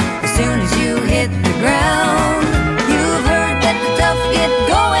as soon as you hit the ground. You've heard that the tough get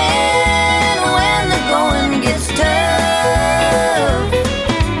going when the going gets tough.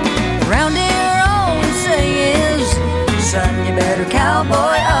 Around here all we say is, son, you better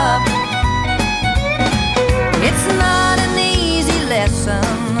cowboy up." It's not an easy lesson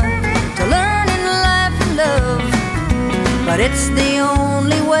to learn in life and love, but it's the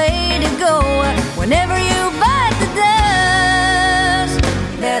only way to go whenever you bite the dust.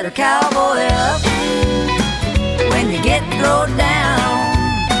 Better cowboy up when you get thrown down.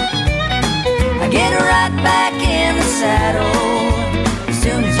 Get right back in the saddle as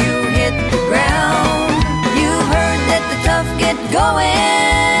soon as you hit the ground. You've heard that the tough get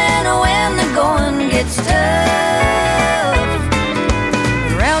going when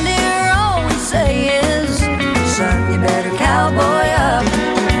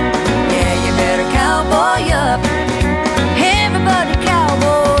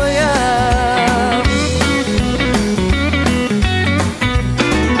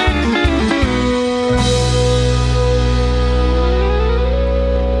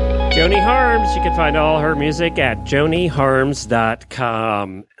Joni Harms. You can find all her music at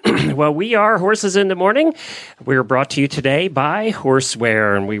joniharms.com. Well, we are Horses in the Morning. We're brought to you today by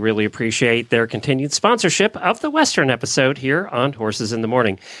Horseware, and we really appreciate their continued sponsorship of the Western episode here on Horses in the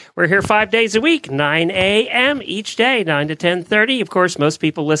Morning. We're here 5 days a week, 9 a.m. each day, 9 to 10:30. Of course, most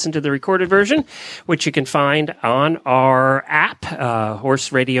people listen to the recorded version, which you can find on our app,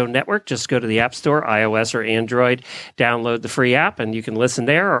 Horse Radio Network. Just go to the App Store, iOS or Android, download the free app, and you can listen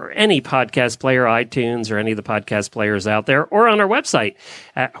there, or any podcast player, iTunes, or any of the podcast players out there, or on our website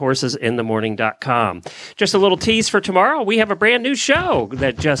at horsesinthemorning.com. Just a little tease for tomorrow. We have a brand new show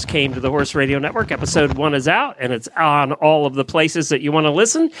that just came to the Horse Radio Network. Episode 1 is out, and it's on all of the places that you want to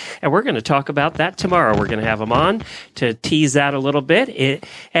listen, and we're going to talk about that tomorrow. We're going to have them on to tease that a little bit,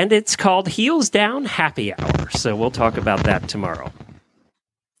 and it's called Heels Down Happy Hour, so we'll talk about that tomorrow.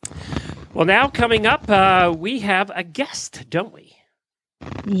 Well, now coming up, we have a guest, don't we?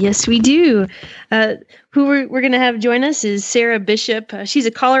 Yes, we do. Who we're going to have join us is Sara Bishop. She's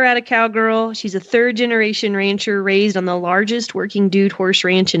a Colorado cowgirl. She's a third-generation rancher raised on the largest working dude horse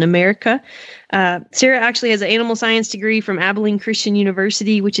ranch in America. Sara actually has an animal science degree from Abilene Christian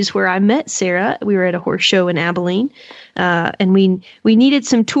University, which is where I met Sara. We were at a horse show in Abilene, and we needed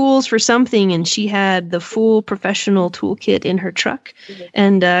some tools for something, and she had the full professional toolkit in her truck,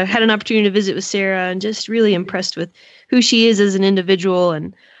 and had an opportunity to visit with Sara, and just really impressed with who she is as an individual,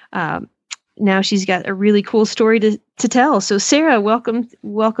 and now she's got a really cool story to tell. So Sara, welcome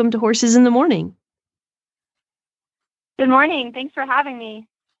to Horses in the Morning. Good morning. Thanks for having me.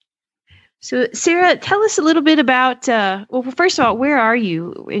 So Sara, tell us a little bit about, well, first of all, where are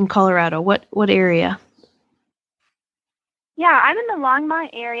you in Colorado? What area? Yeah, I'm in the Longmont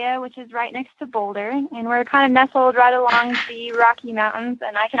area, which is right next to Boulder, and we're kind of nestled right along the Rocky Mountains,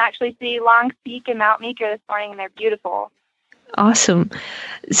 and I can actually see Long's Peak and Mount Meeker this morning, and they're beautiful. Awesome.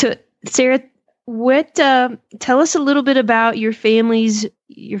 So, Sara, tell us a little bit about your family's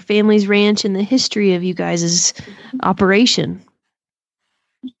ranch and the history of you guys' operation.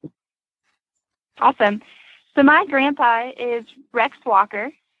 Awesome. So my grandpa is Rex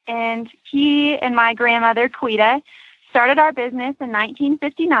Walker, and he and my grandmother, Quita, started our business in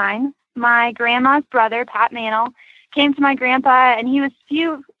 1959. My grandma's brother, Pat Mantle, came to my grandpa, and he was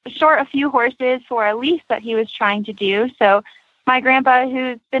short a few horses for a lease that he was trying to do. So my grandpa,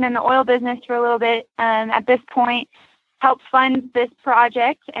 who's been in the oil business for a little bit at this point, helped fund this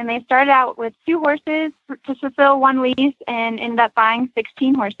project, and they started out with 2 horses to fulfill one lease and ended up buying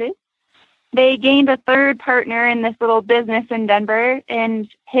 16 horses. They gained a third partner in this little business in Denver, and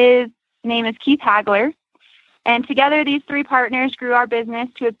his name is Keith Hagler. And together, these 3 partners grew our business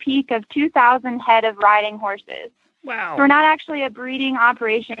to a peak of 2,000 head of riding horses. Wow. So we're not actually a breeding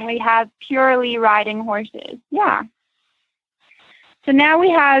operation. We have purely riding horses. Yeah. So now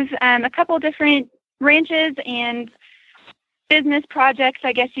we have a couple different ranches and business projects,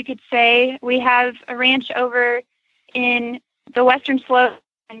 I guess you could say. We have a ranch over in the Western Slope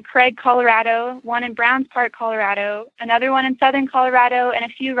in Craig, Colorado, one in Browns Park, Colorado, another one in Southern Colorado, and a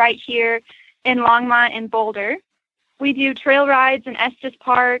few right here in Longmont and Boulder. We do trail rides in Estes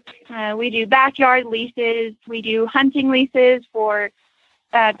Park. We do backyard leases. We do hunting leases for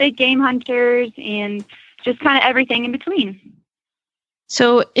big game hunters and just kind of everything in between.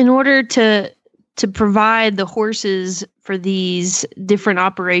 So in order to provide the horses for these different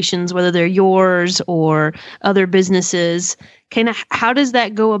operations, whether they're yours or other businesses, kind of how does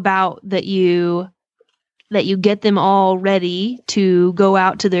that go about that you get them all ready to go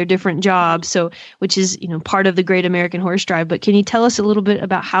out to their different jobs? So, which is, part of the Great American Horse Drive, but can you tell us a little bit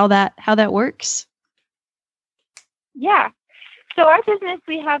about how that works? Yeah. So our business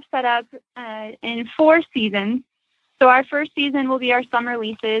we have set up in 4 seasons. So our first season will be our summer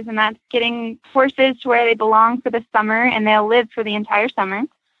leases, and that's getting horses to where they belong for the summer, and they'll live for the entire summer.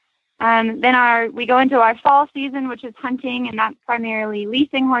 Then we go into our fall season, which is hunting, and that's primarily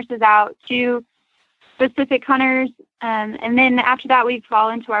leasing horses out to specific hunters. And then after that, we fall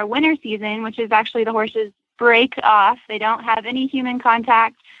into our winter season, which is actually the horses break off. They don't have any human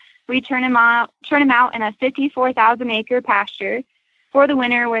contact. We turn them out in a 54,000 acre pasture for the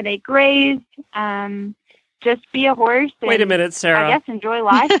winter where they graze, just be a horse. Wait a minute, Sara. I guess enjoy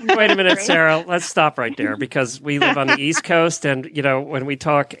life. Wait a minute, Sara. Let's stop right there because we live on the East Coast, and when we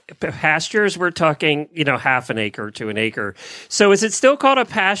talk pastures, we're talking half an acre to an acre. So is it still called a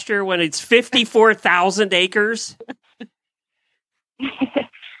pasture when it's 54,000 acres?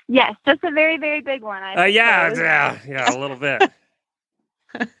 Yes, just a very, very big one. Yeah, a little bit.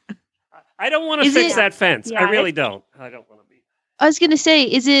 I don't want to fix that fence. Yeah, I really don't. I don't want to be. I was going to say,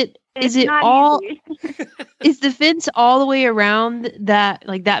 is it not all, easy. is the fence all the way around that,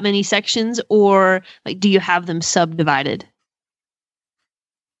 like that many sections, or like, do you have them subdivided?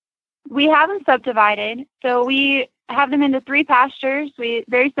 We have them subdivided. So we have them into 3 pastures. We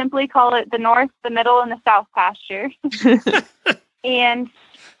very simply call it the north, the middle, and the south pasture. And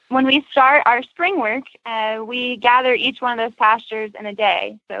when we start our spring work, we gather each one of those pastures in a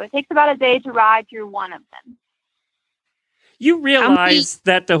day. So it takes about a day to ride through one of them. You realize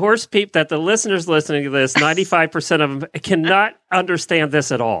that the that the listeners listening to this, 95% of them cannot understand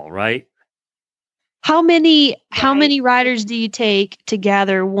this at all, right? How many riders do you take to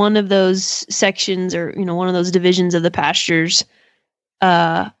gather one of those sections, or one of those divisions of the pastures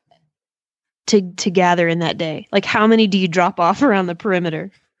to gather in that day? Like, how many do you drop off around the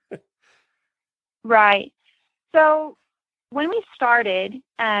perimeter? Right. So when we started,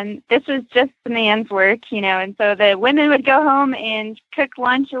 this was just the man's work, and so the women would go home and cook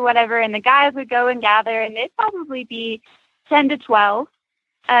lunch or whatever, and the guys would go and gather, and it'd probably be 10 to 12.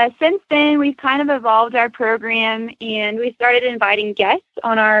 Since then, we've kind of evolved our program, and we started inviting guests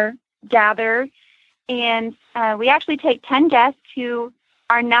on our gather. And we actually take 10 guests who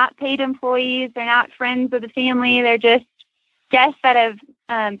are not paid employees. They're not friends of the family. They're just guests that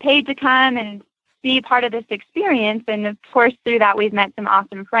have paid to come and be part of this experience. And, of course, through that, we've met some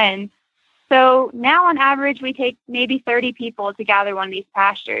awesome friends. So now, on average, we take maybe 30 people to gather one of these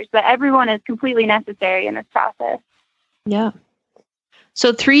pastures. But everyone is completely necessary in this process. Yeah.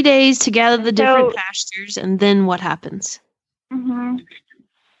 So 3 days to gather the different pastures, and then what happens? Mm-hmm.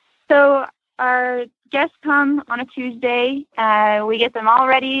 So our guests come on a Tuesday. We get them all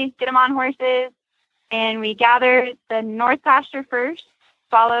ready, get them on horses, and we gather the north pasture first,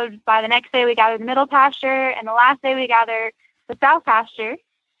 followed by the next day we gather the middle pasture, and the last day we gather the south pasture.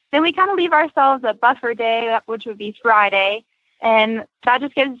 Then we kind of leave ourselves a buffer day, which would be Friday, and that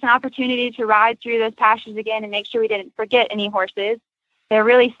just gives us an opportunity to ride through those pastures again and make sure we didn't forget any horses. They're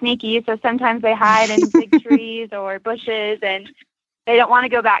really sneaky, so sometimes they hide in big trees or bushes, and they don't want to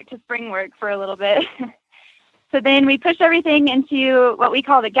go back to spring work for a little bit. So then we push everything into what we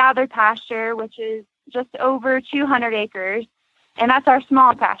call the gathered pasture, which is just over 200 acres, and that's our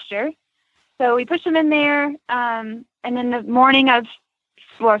small pasture. So we push them in there, and then the morning of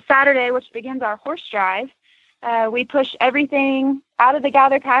Saturday, which begins our horse drive, we push everything out of the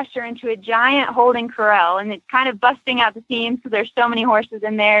gathered pasture into a giant holding corral, and it's kind of busting out the seams because there's so many horses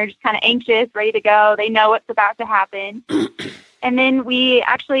in there, just kind of anxious, ready to go. They know what's about to happen. And then we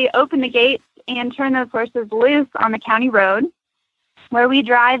actually open the gates and turn those horses loose on the county road, where we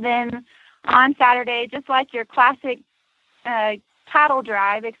drive them on Saturday, just like your classic cattle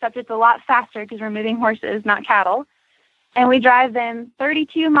drive, except it's a lot faster because we're moving horses, not cattle. And we drive them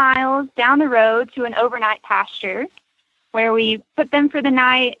 32 miles down the road to an overnight pasture where we put them for the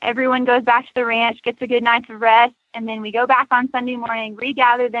night. Everyone goes back to the ranch, gets a good night's rest, and then we go back on Sunday morning,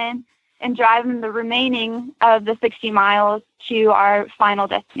 regather them, and drive them the remaining of the 60 miles to our final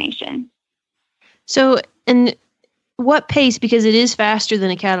destination. So, and what pace, because it is faster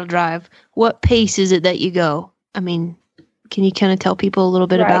than a cattle drive, what pace is it that you go? I mean, can you kind of tell people a little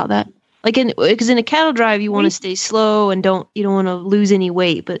bit about that? Like, because in a cattle drive, you want to stay slow and you don't want to lose any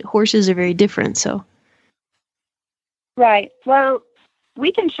weight, but horses are very different. So, right. Well,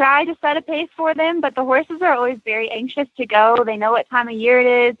 we can try to set a pace for them, but the horses are always very anxious to go. They know what time of year it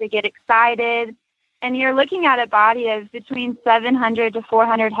is. They get excited, and you're looking at a body of between 700 to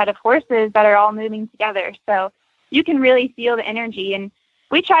 400 head of horses that are all moving together. So you can really feel the energy, and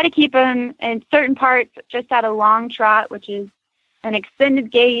we try to keep them in certain parts just at a long trot, which is an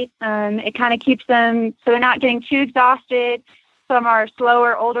extended gait. It kind of keeps them so they're not getting too exhausted. Some of our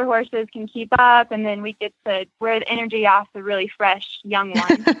slower, older horses can keep up, and then we get to wear the energy off the really fresh young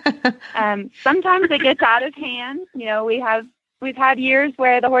ones. Sometimes it gets out of hand. You know, we've had years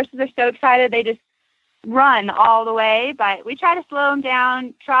where the horses are so excited they just run all the way, but we try to slow them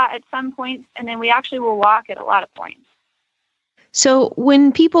down, trot at some points, and then we actually will walk at a lot of points. So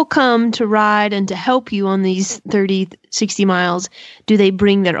when people come to ride and to help you on these 30, 60 miles, do they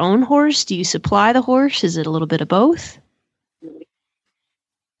bring their own horse? Do you supply the horse? Is it a little bit of both?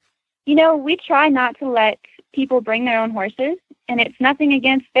 You know, we try not to let people bring their own horses, and it's nothing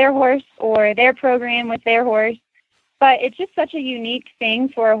against their horse or their program with their horse, but it's just such a unique thing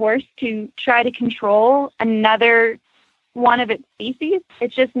for a horse to try to control another one of its species.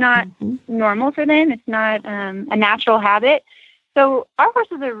 It's just not normal for them. It's not a natural habit. So our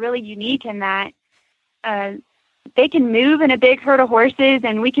horses are really unique in that they can move in a big herd of horses,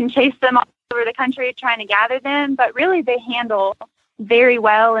 and we can chase them all over the country trying to gather them, but really they handle very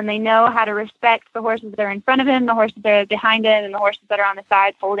well, and they know how to respect the horses that are in front of him, the horses that are behind him, and the horses that are on the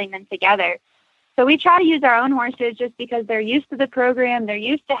side, holding them together. So we try to use our own horses just because they're used to the program. They're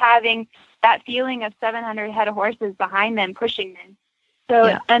used to having that feeling of 700 head of horses behind them, pushing them.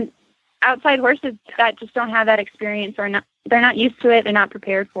 So, and outside horses that just don't have that experience, or not, they're not used to it. They're not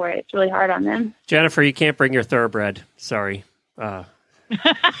prepared for it. It's really hard on them. Jennifer, you can't bring your thoroughbred. Sorry. Yeah.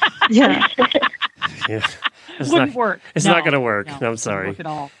 Yeah. Wouldn't work. It's not going to work. No, I'm sorry. Work at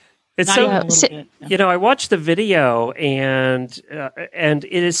all. It's you know, I watched the video, and it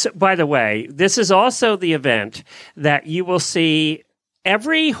is, by the way, this is also the event that you will see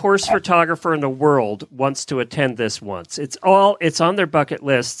every horse photographer in the world wants to attend this once. It's on their bucket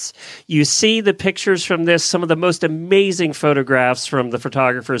lists. You see the pictures from this, some of the most amazing photographs from the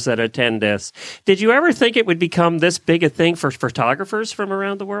photographers that attend this. Did you ever think it would become this big a thing for photographers from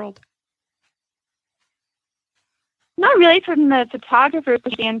around the world? Not really from the photographer's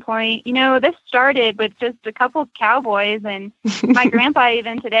standpoint. You know, this started with just a couple of cowboys, and my grandpa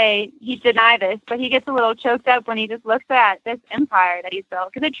even today, he denied this, but he gets a little choked up when he just looks at this empire that he's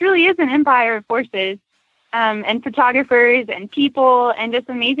built, because it truly is an empire of horses, and photographers and people and just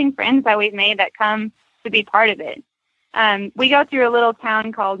amazing friends that we've made that come to be part of it. We go through a little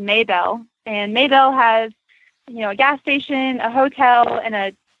town called Maybelle, and Maybelle has, you know, a gas station, a hotel, and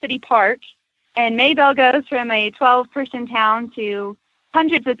a city park. And Maybelle goes from a 12-person town to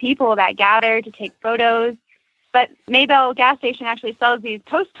hundreds of people that gather to take photos. But Maybelle gas station actually sells these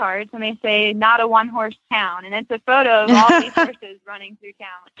postcards, and they say, "Not a one-horse town." And it's a photo of all these horses running through town,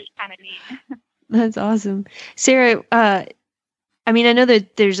 which is kind of neat. That's awesome. Sarah, I mean, I know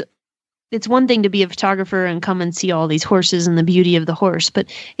that it's one thing to be a photographer and come and see all these horses and the beauty of the horse,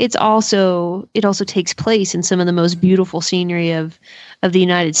 but it also takes place in some of the most beautiful scenery of the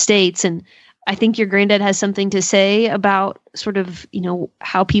United States. And I think your granddad has something to say about sort of, you know,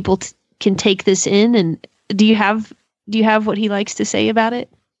 how people can take this in. And do you have what he likes to say about it?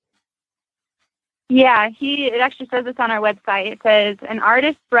 Yeah, it actually says this on our website. It says, "An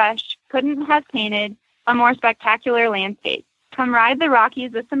artist's brush couldn't have painted a more spectacular landscape. Come ride the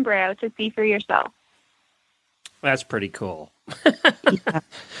Rockies with Sombrero to see for yourself." That's pretty cool.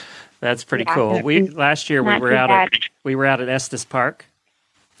 That's pretty cool. Last year we were out at Estes Park.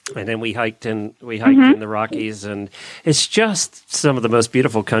 And then we hiked in the Rockies, and it's just some of the most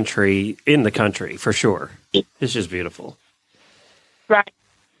beautiful country in the country, for sure. It's just beautiful. Right.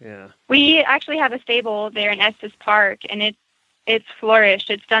 Yeah. We actually have a stable there in Estes Park, and it's flourished.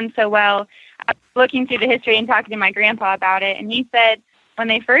 It's done so well. I was looking through the history and talking to my grandpa about it, and he said when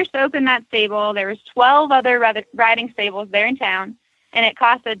they first opened that stable, there was 12 other riding stables there in town. And it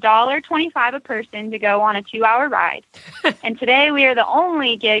cost $1.25 a person to go on a 2-hour ride. And today we are the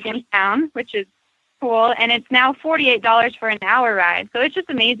only gig in town, which is cool. And it's now $48 for an hour ride. So it's just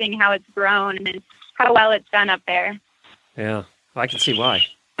amazing how it's grown and how well it's done up there. Yeah, I can see why.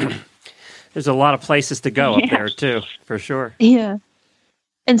 There's a lot of places to go up there too, for sure. Yeah.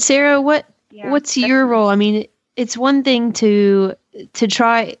 And Sarah, what's your role? I mean, it's one thing to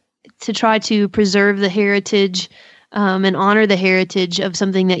try to preserve the heritage and honor the heritage of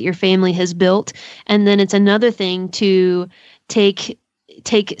something that your family has built. And then it's another thing to take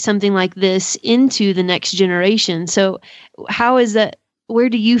something like this into the next generation. So how is that, where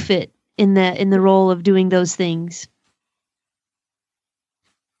do you fit in the role of doing those things?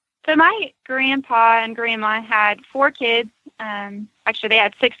 So my grandpa and grandma had 4 kids. Actually, they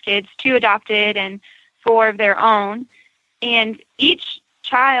had 6 kids, 2 adopted and 4 of their own. And each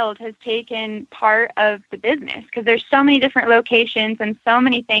child has taken part of the business because there's so many different locations and so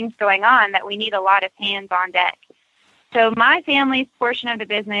many things going on that we need a lot of hands on deck. So my family's portion of the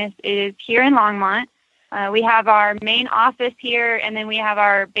business is here in Longmont. We have our main office here, and then we have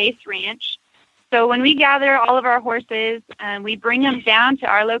our base ranch. So when we gather all of our horses, we bring them down to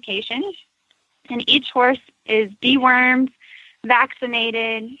our location, and each horse is dewormed,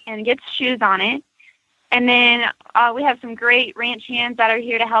 vaccinated, and gets shoes on it. And then we have some great ranch hands that are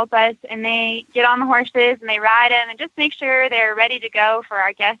here to help us, and they get on the horses and they ride them and just make sure they're ready to go for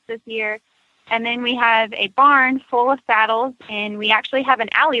our guests this year. And then we have a barn full of saddles, and we actually have an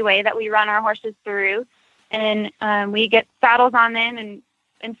alleyway that we run our horses through, and we get saddles on them. And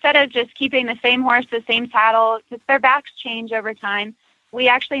instead of just keeping the same horse, the same saddle, because their backs change over time, we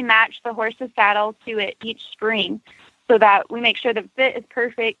actually match the horse's saddle to it each spring so that we make sure the fit is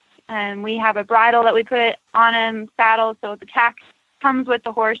perfect. We have a bridle that we put on them, saddle, so the tack comes with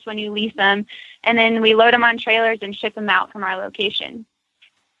the horse when you lease them. And then we load them on trailers and ship them out from our location.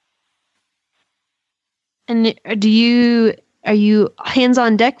 And are you hands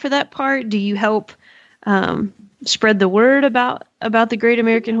on deck for that part? Do you help spread the word about the Great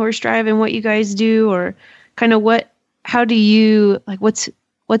American Horse Drive and what you guys do, or kind of how do you like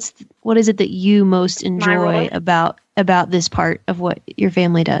what is it that you most enjoy about this part of what your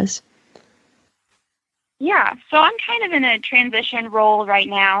family does? Yeah, so I'm kind of in a transition role right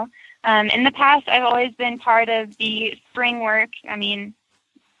now. In the past, I've always been part of the spring work. I mean,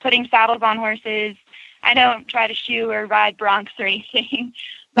 putting saddles on horses. I don't try to shoe or ride broncs or anything,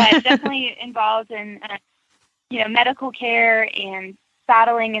 but definitely involved in, medical care and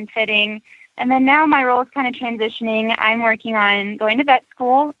saddling and fitting. And then now my role is kind of transitioning. I'm working on going to vet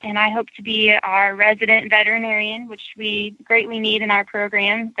school, and I hope to be our resident veterinarian, which we greatly need in our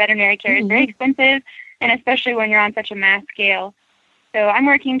program. Veterinary care is very expensive, and especially when you're on such a mass scale. So I'm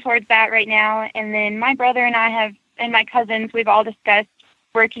working towards that right now. And then my brother and I and my cousins, we've all discussed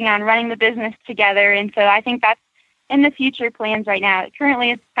working on running the business together. And so I think that's in the future plans right now.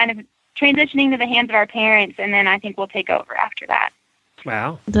 Currently, it's kind of transitioning to the hands of our parents, and then I think we'll take over after that.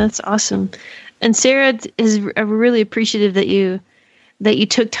 Wow. That's awesome. And Sara is really appreciative that you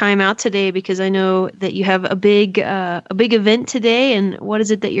took time out today, because I know that you have a big event today. And what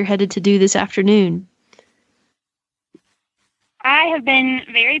is it that you're headed to do this afternoon? I have been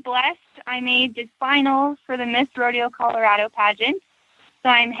very blessed. I made the finals for the Miss Rodeo Colorado pageant. So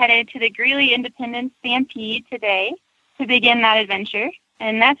I'm headed to the Greeley Independence Stampede today to begin that adventure.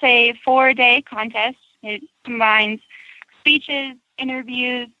 And that's a 4-day contest. It combines speeches,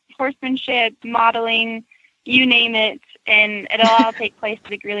 interviews, horsemanship, modeling, you name it, and it'll all take place at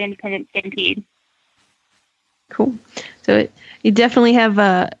the Greeley Independence Stampede. Cool. So you definitely have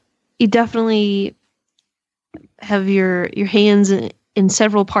your hands in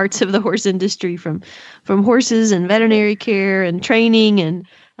several parts of the horse industry, from horses and veterinary care and training and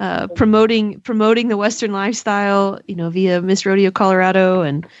promoting the Western lifestyle, via Miss Rodeo Colorado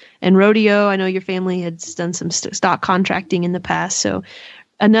and rodeo. I know your family had done some stock contracting in the past. So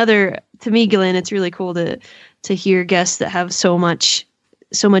to me, Glenn, it's really cool to hear guests that have so much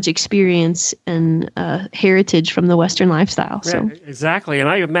experience and heritage from the Western lifestyle. So yeah, exactly. And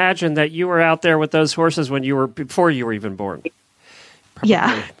I imagine that you were out there with those horses before you were even born. Probably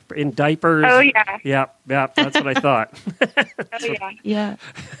yeah. In diapers. Oh yeah. Yep. That's what I thought. Oh yeah.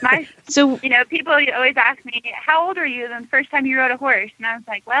 Yeah. So people always ask me, "How old are you the first time you rode a horse?" And I was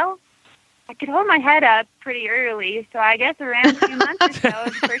like, "Well, I could hold my head up pretty early, so I guess around 2 months or so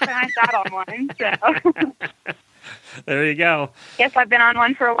was the first time I sat on one." So. There you go. Guess I've been on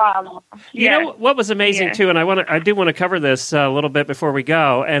one for a while now. You know what was amazing too, and I do want to cover this a little bit before we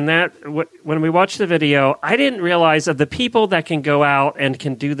go. And that when we watched the video, I didn't realize of the people that can go out and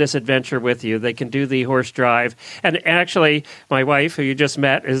can do this adventure with you. They can do the horse drive. And actually, my wife, who you just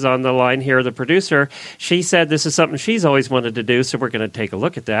met, is on the line here, the producer. She said this is something she's always wanted to do, so we're going to take a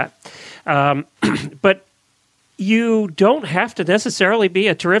look at that. But you don't have to necessarily be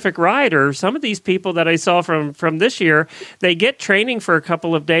a terrific rider. Some of these people that I saw from this year, they get training for a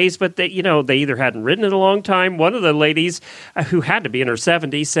couple of days, but they either hadn't ridden in a long time. One of the ladies who had to be in her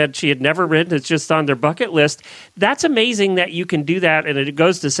 70s said she had never ridden. It's just on their bucket list. That's amazing that you can do that, and it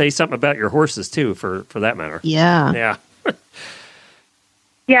goes to say something about your horses too, for that matter. Yeah. Yeah.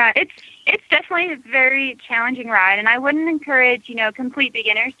 Yeah, it's definitely a very challenging ride, and I wouldn't encourage, complete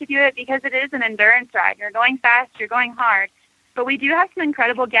beginners to do it, because it is an endurance ride. You're going fast, you're going hard. But we do have some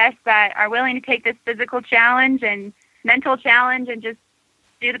incredible guests that are willing to take this physical challenge and mental challenge and just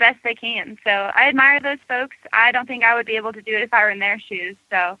do the best they can. So I admire those folks. I don't think I would be able to do it if I were in their shoes.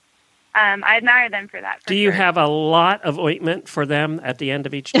 So I admire them for that. Do you have a lot of ointment for them at the end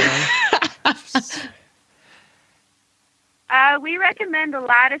of each day? We recommend a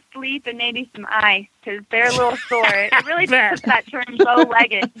lot of sleep and maybe some ice, because they're a little sore. It really puts that term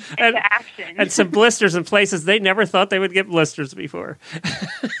bow-legged into action. And some blisters in places they never thought they would get blisters before.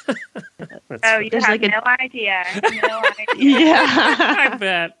 You have no idea. No idea. Yeah. I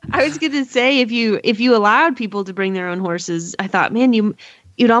bet. I was going to say, if you allowed people to bring their own horses, I thought, man,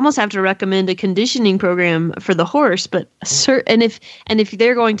 you'd almost have to recommend a conditioning program for the horse, but and if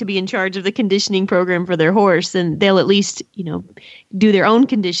they're going to be in charge of the conditioning program for their horse, then they'll at least, do their own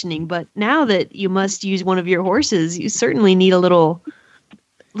conditioning. But now that you must use one of your horses, you certainly need a little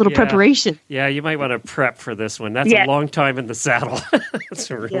preparation. Yeah, you might want to prep for this one. That's a long time in the saddle. That's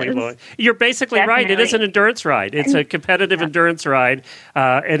really long. You're basically right. It is an endurance ride. It's a competitive endurance ride,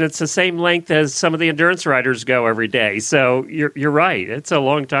 and it's the same length as some of the endurance riders go every day. So you're right. It's a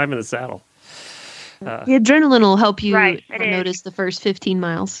long time in the saddle. The adrenaline will help you notice the first 15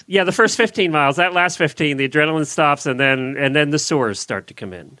 miles. Yeah, the first 15 miles. That last 15, the adrenaline stops, and then the sores start to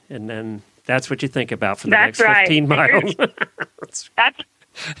come in, and then that's what you think about for the next 15 miles.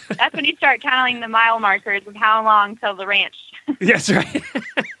 That's when you start counting the mile markers of how long till the ranch. That's right.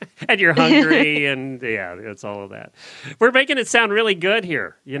 And you're hungry, and yeah, it's all of that. We're making it sound really good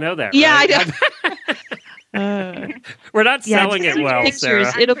here. You know that, yeah, right? I know. We're not selling it well,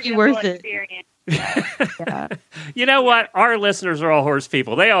 Sarah. It'll be worth it. Yeah. You know what? Our listeners are all horse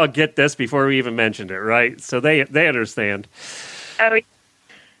people. They all get this before we even mentioned it, right? So they understand. Oh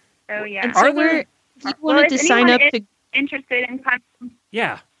yeah. And so if you wanted to sign up to interested in coming,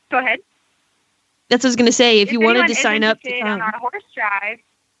 yeah. Go ahead. That's what I was going to say. If you wanted to sign up to on our horse drive,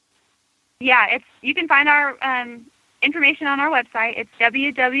 yeah, you can find our information on our website. It's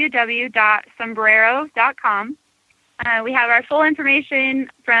www.sombrero.com. We have our full information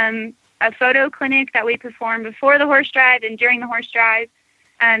from a photo clinic that we perform before the horse drive and during the horse drive,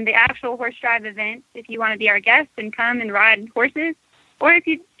 and the actual horse drive event. If you want to be our guest and come and ride horses, or if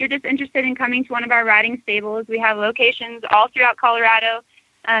you're just interested in coming to one of our riding stables, we have locations all throughout Colorado,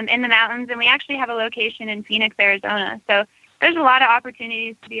 in the mountains, and we actually have a location in Phoenix, Arizona. So there's a lot of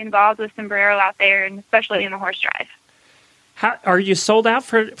opportunities to be involved with Sombrero out there, and especially in the horse drive. Are you sold out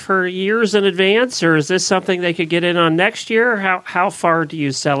for years in advance, or is this something they could get in on next year? Or how far do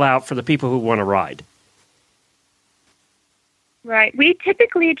you sell out for the people who want to ride? Right. We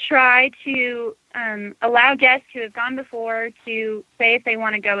typically try to allow guests who have gone before to say if they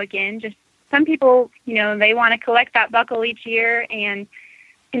want to go again. Just some people, they want to collect that buckle each year and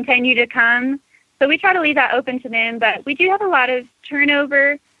continue to come. So we try to leave that open to them, but we do have a lot of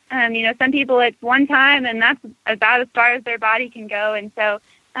turnover. Some people at one time, and that's about as far as their body can go. And so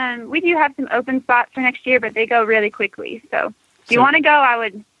we do have some open spots for next year, but they go really quickly. So if you want to go, I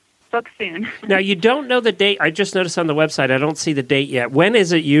would book soon. Now, you don't know the date. I just noticed on the website, I don't see the date yet. When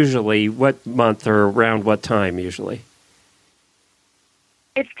is it usually? What month or around what time usually?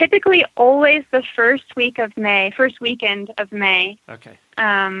 It's typically always the first weekend of May. Okay.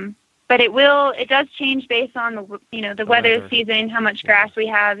 But it does change based on the weather season, how much grass we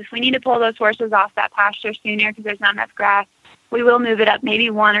have. If we need to pull those horses off that pasture sooner because there's not enough grass, we will move it up maybe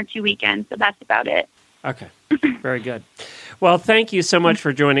 1 or 2 weekends, but that's about it. Okay. Very good. Well, thank you so much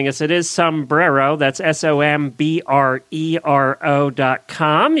for joining us. It is Sombrero. That's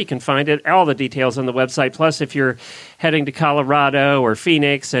SOMBRERO.com. You can find all the details on the website. Plus, if you're heading to Colorado or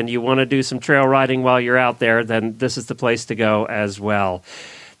Phoenix and you want to do some trail riding while you're out there, then this is the place to go as well.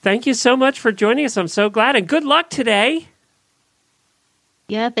 Thank you so much for joining us. I'm so glad, and good luck today.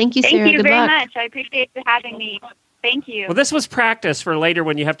 Yeah, thank you, Sarah. Thank you good very luck. much. I appreciate you having me. Thank you. Well, this was practice for later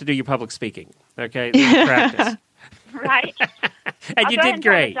when you have to do your public speaking. Okay, this is practice. Right. And I'll you go did and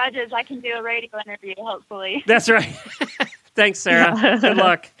great. Tell the judges I can do a radio interview, hopefully. That's right. Thanks, Sarah. Yeah. Good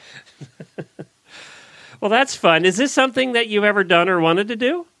luck. Well, that's fun. Is this something that you've ever done or wanted to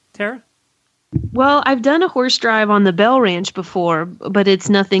do, Tara? Well, I've done a horse drive on the Bell Ranch before, but it's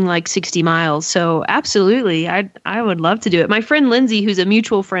nothing like 60 miles. So absolutely, I would love to do it. My friend Lindsay, who's a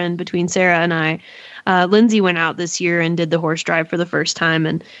mutual friend between Sarah and I, Lindsay went out this year and did the horse drive for the first time,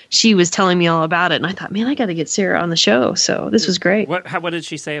 and she was telling me all about it. And I thought, man, I got to get Sarah on the show. So this was great. What did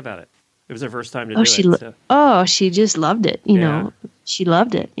she say about it? It was her first time to do it. She just loved it. You know, she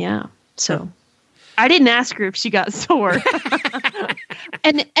loved it. Yeah. So I didn't ask her if she got sore.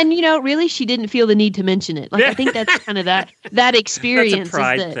 And really, she didn't feel the need to mention it. Like, I think that's kind of that experience. That's a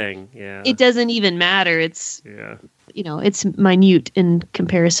pride thing. Yeah. It doesn't even matter. It's it's minute in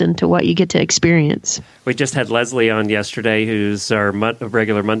comparison to what you get to experience. We just had Leslie on yesterday, who's our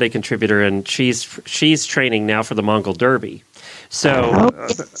regular Monday contributor, and she's training now for the Mongol Derby. So,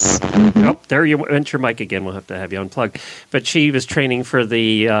 there you went your mic again. We'll have to have you unplug. But she was training for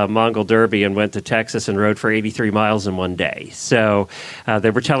the Mongol Derby and went to Texas and rode for 83 miles in one day. So they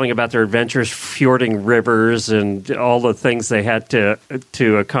were telling about their adventures fjording rivers and all the things they had to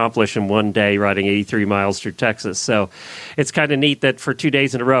accomplish in one day, riding 83 miles through Texas. So it's kind of neat that for 2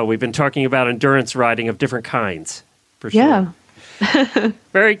 days in a row, we've been talking about endurance riding of different kinds. For sure. Yeah.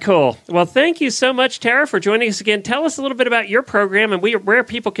 Very cool. Well, thank you so much, Tara, for joining us again. Tell us a little bit about your program and where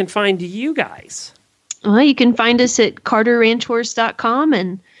people can find you guys. Well, you can find us at CarterRanchHorse.com,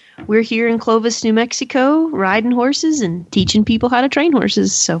 and we're here in Clovis, New Mexico, riding horses and teaching people how to train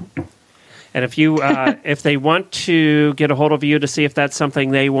horses. So, and if they want to get a hold of you to see if that's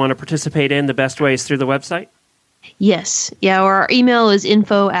something they want to participate in, the best way is through the website? Yes. Yeah, or our email is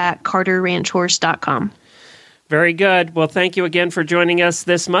info@CarterRanchHorse.com. Very good. Well, thank you again for joining us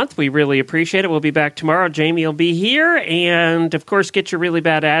this month. We really appreciate it. We'll be back tomorrow. Jamie will be here. And, of course, get your really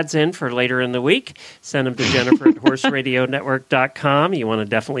bad ads in for later in the week. Send them to Jennifer at horseradionetwork.com. You want to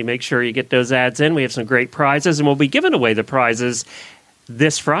definitely make sure you get those ads in. We have some great prizes, and we'll be giving away the prizes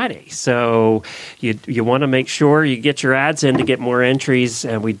this Friday. So you want to make sure you get your ads in to get more entries,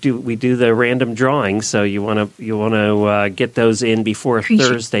 and we do the random drawing. So you want to get those in before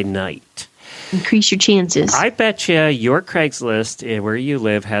Thursday night. Increase your chances. I bet you your Craigslist where you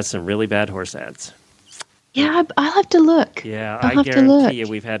live has some really bad horse ads. Yeah, I'll have to look. Yeah, I guarantee you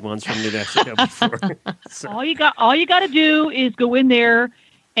we've had ones from New Mexico before. So. All you got to do is go in there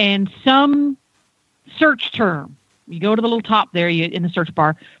and some search term. You go to the little top there in the search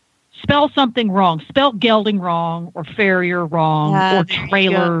bar, spell something wrong, spell gelding wrong, or farrier wrong, or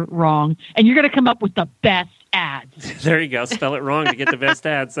trailer wrong, and you're going to come up with the best ads. There you go. Spell it wrong to get the best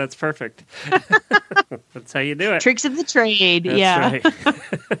ads. That's perfect. That's how you do it. Tricks of the trade. That's right.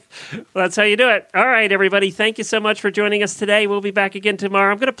 Well, that's how you do it. All right, everybody. Thank you so much for joining us today. We'll be back again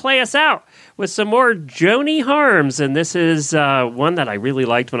tomorrow. I'm going to play us out with some more Joni Harms, and this is one that I really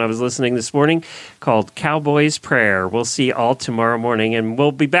liked when I was listening this morning called Cowboy's Prayer. We'll see you all tomorrow morning, and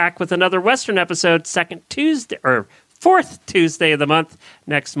we'll be back with another Western episode fourth Tuesday of the month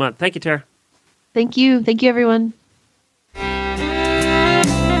next month. Thank you, Tara. Thank you. Thank you, everyone.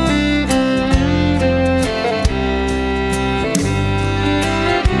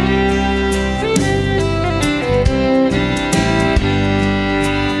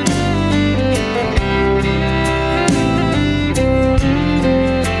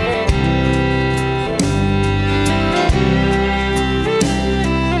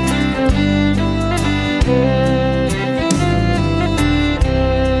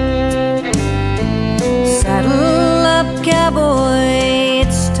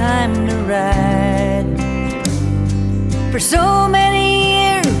 For so many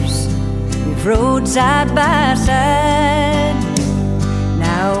years, we've rode side by side.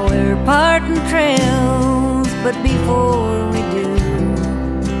 Now we're parting trails, but before we do,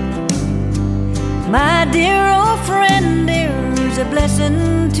 my dear old friend, there's a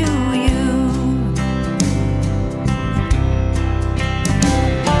blessing to you.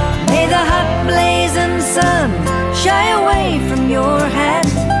 May the hot blazing sun shy away from your hat.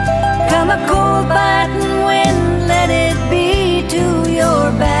 Come a cold biting wind, let it be to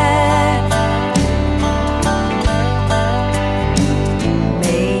your back.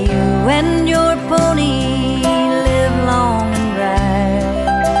 May you and your pony live long and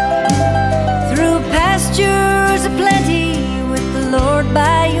right, through pastures aplenty with the Lord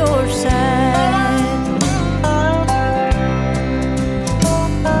by your side.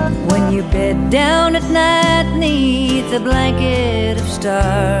 When you bed down at night neath a blanket of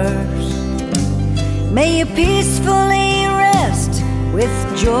stars, may you peacefully rest with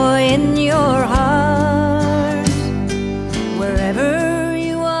joy in your heart.